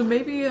 So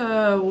maybe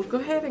we'll go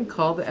ahead and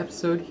call the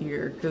episode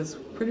here, because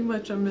pretty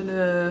much I'm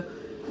gonna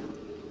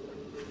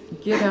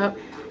get up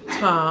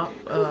top,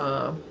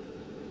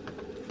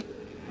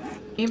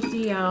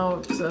 empty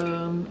out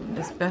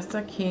as best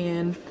I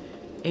can,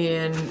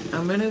 and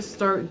I'm gonna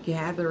start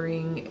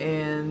gathering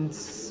and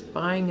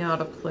spying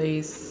out a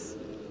place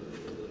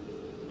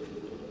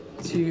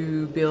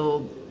to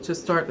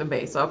start the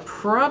base. I'll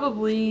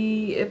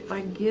probably, if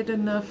I get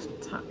enough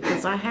time,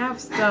 because I have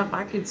stuff,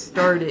 I could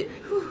start it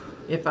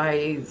if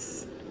I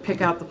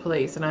pick out the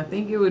place, and I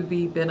think it would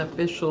be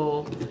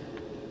beneficial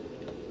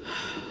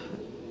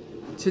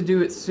to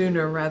do it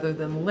sooner rather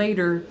than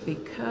later,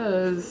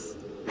 because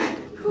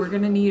we're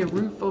gonna need a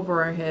roof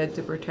over our head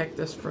to protect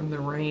us from the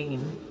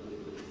rain.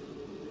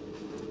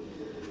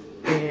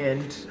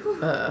 And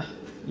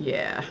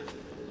yeah,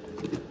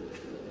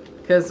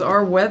 because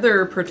our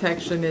weather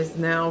protection is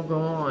now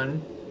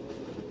gone.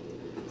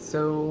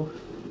 So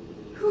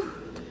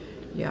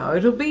yeah,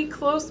 it'll be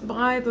close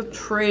by the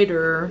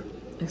trader,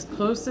 as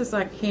close as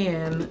I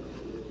can,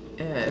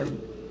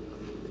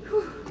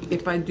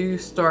 if I do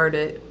start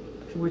it,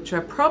 which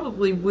I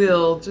probably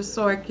will, just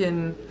so I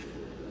can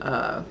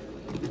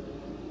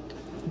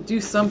do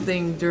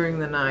something during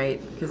the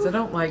night, because I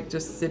don't like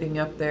just sitting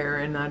up there,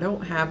 and I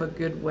don't have a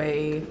good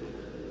way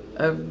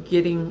of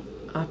getting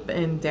up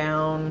and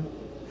down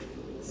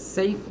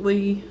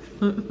safely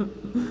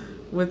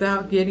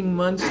without getting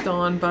munched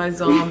on by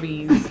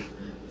zombies.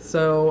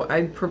 So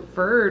I'd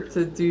prefer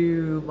to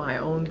do my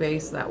own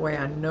base. That way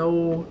I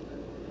know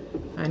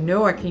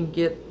I can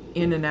get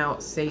in and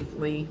out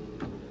safely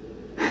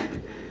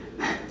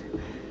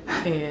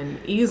and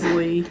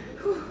easily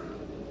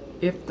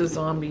if the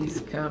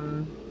zombies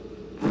come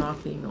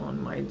knocking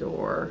on my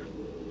door.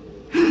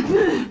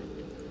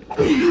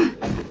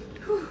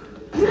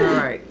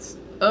 Alright.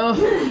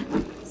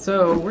 Oh,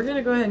 so we're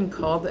gonna go ahead and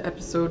call the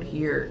episode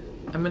here.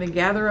 I'm gonna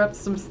gather up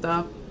some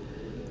stuff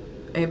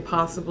and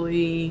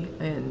possibly,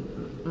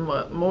 and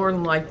more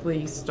than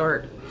likely,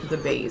 start the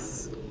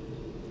base.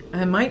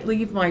 I might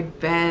leave my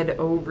bed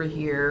over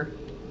here.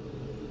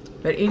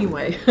 But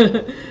anyway,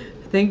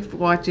 thanks for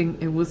watching,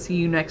 and we'll see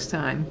you next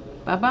time.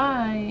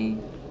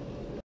 Bye-bye.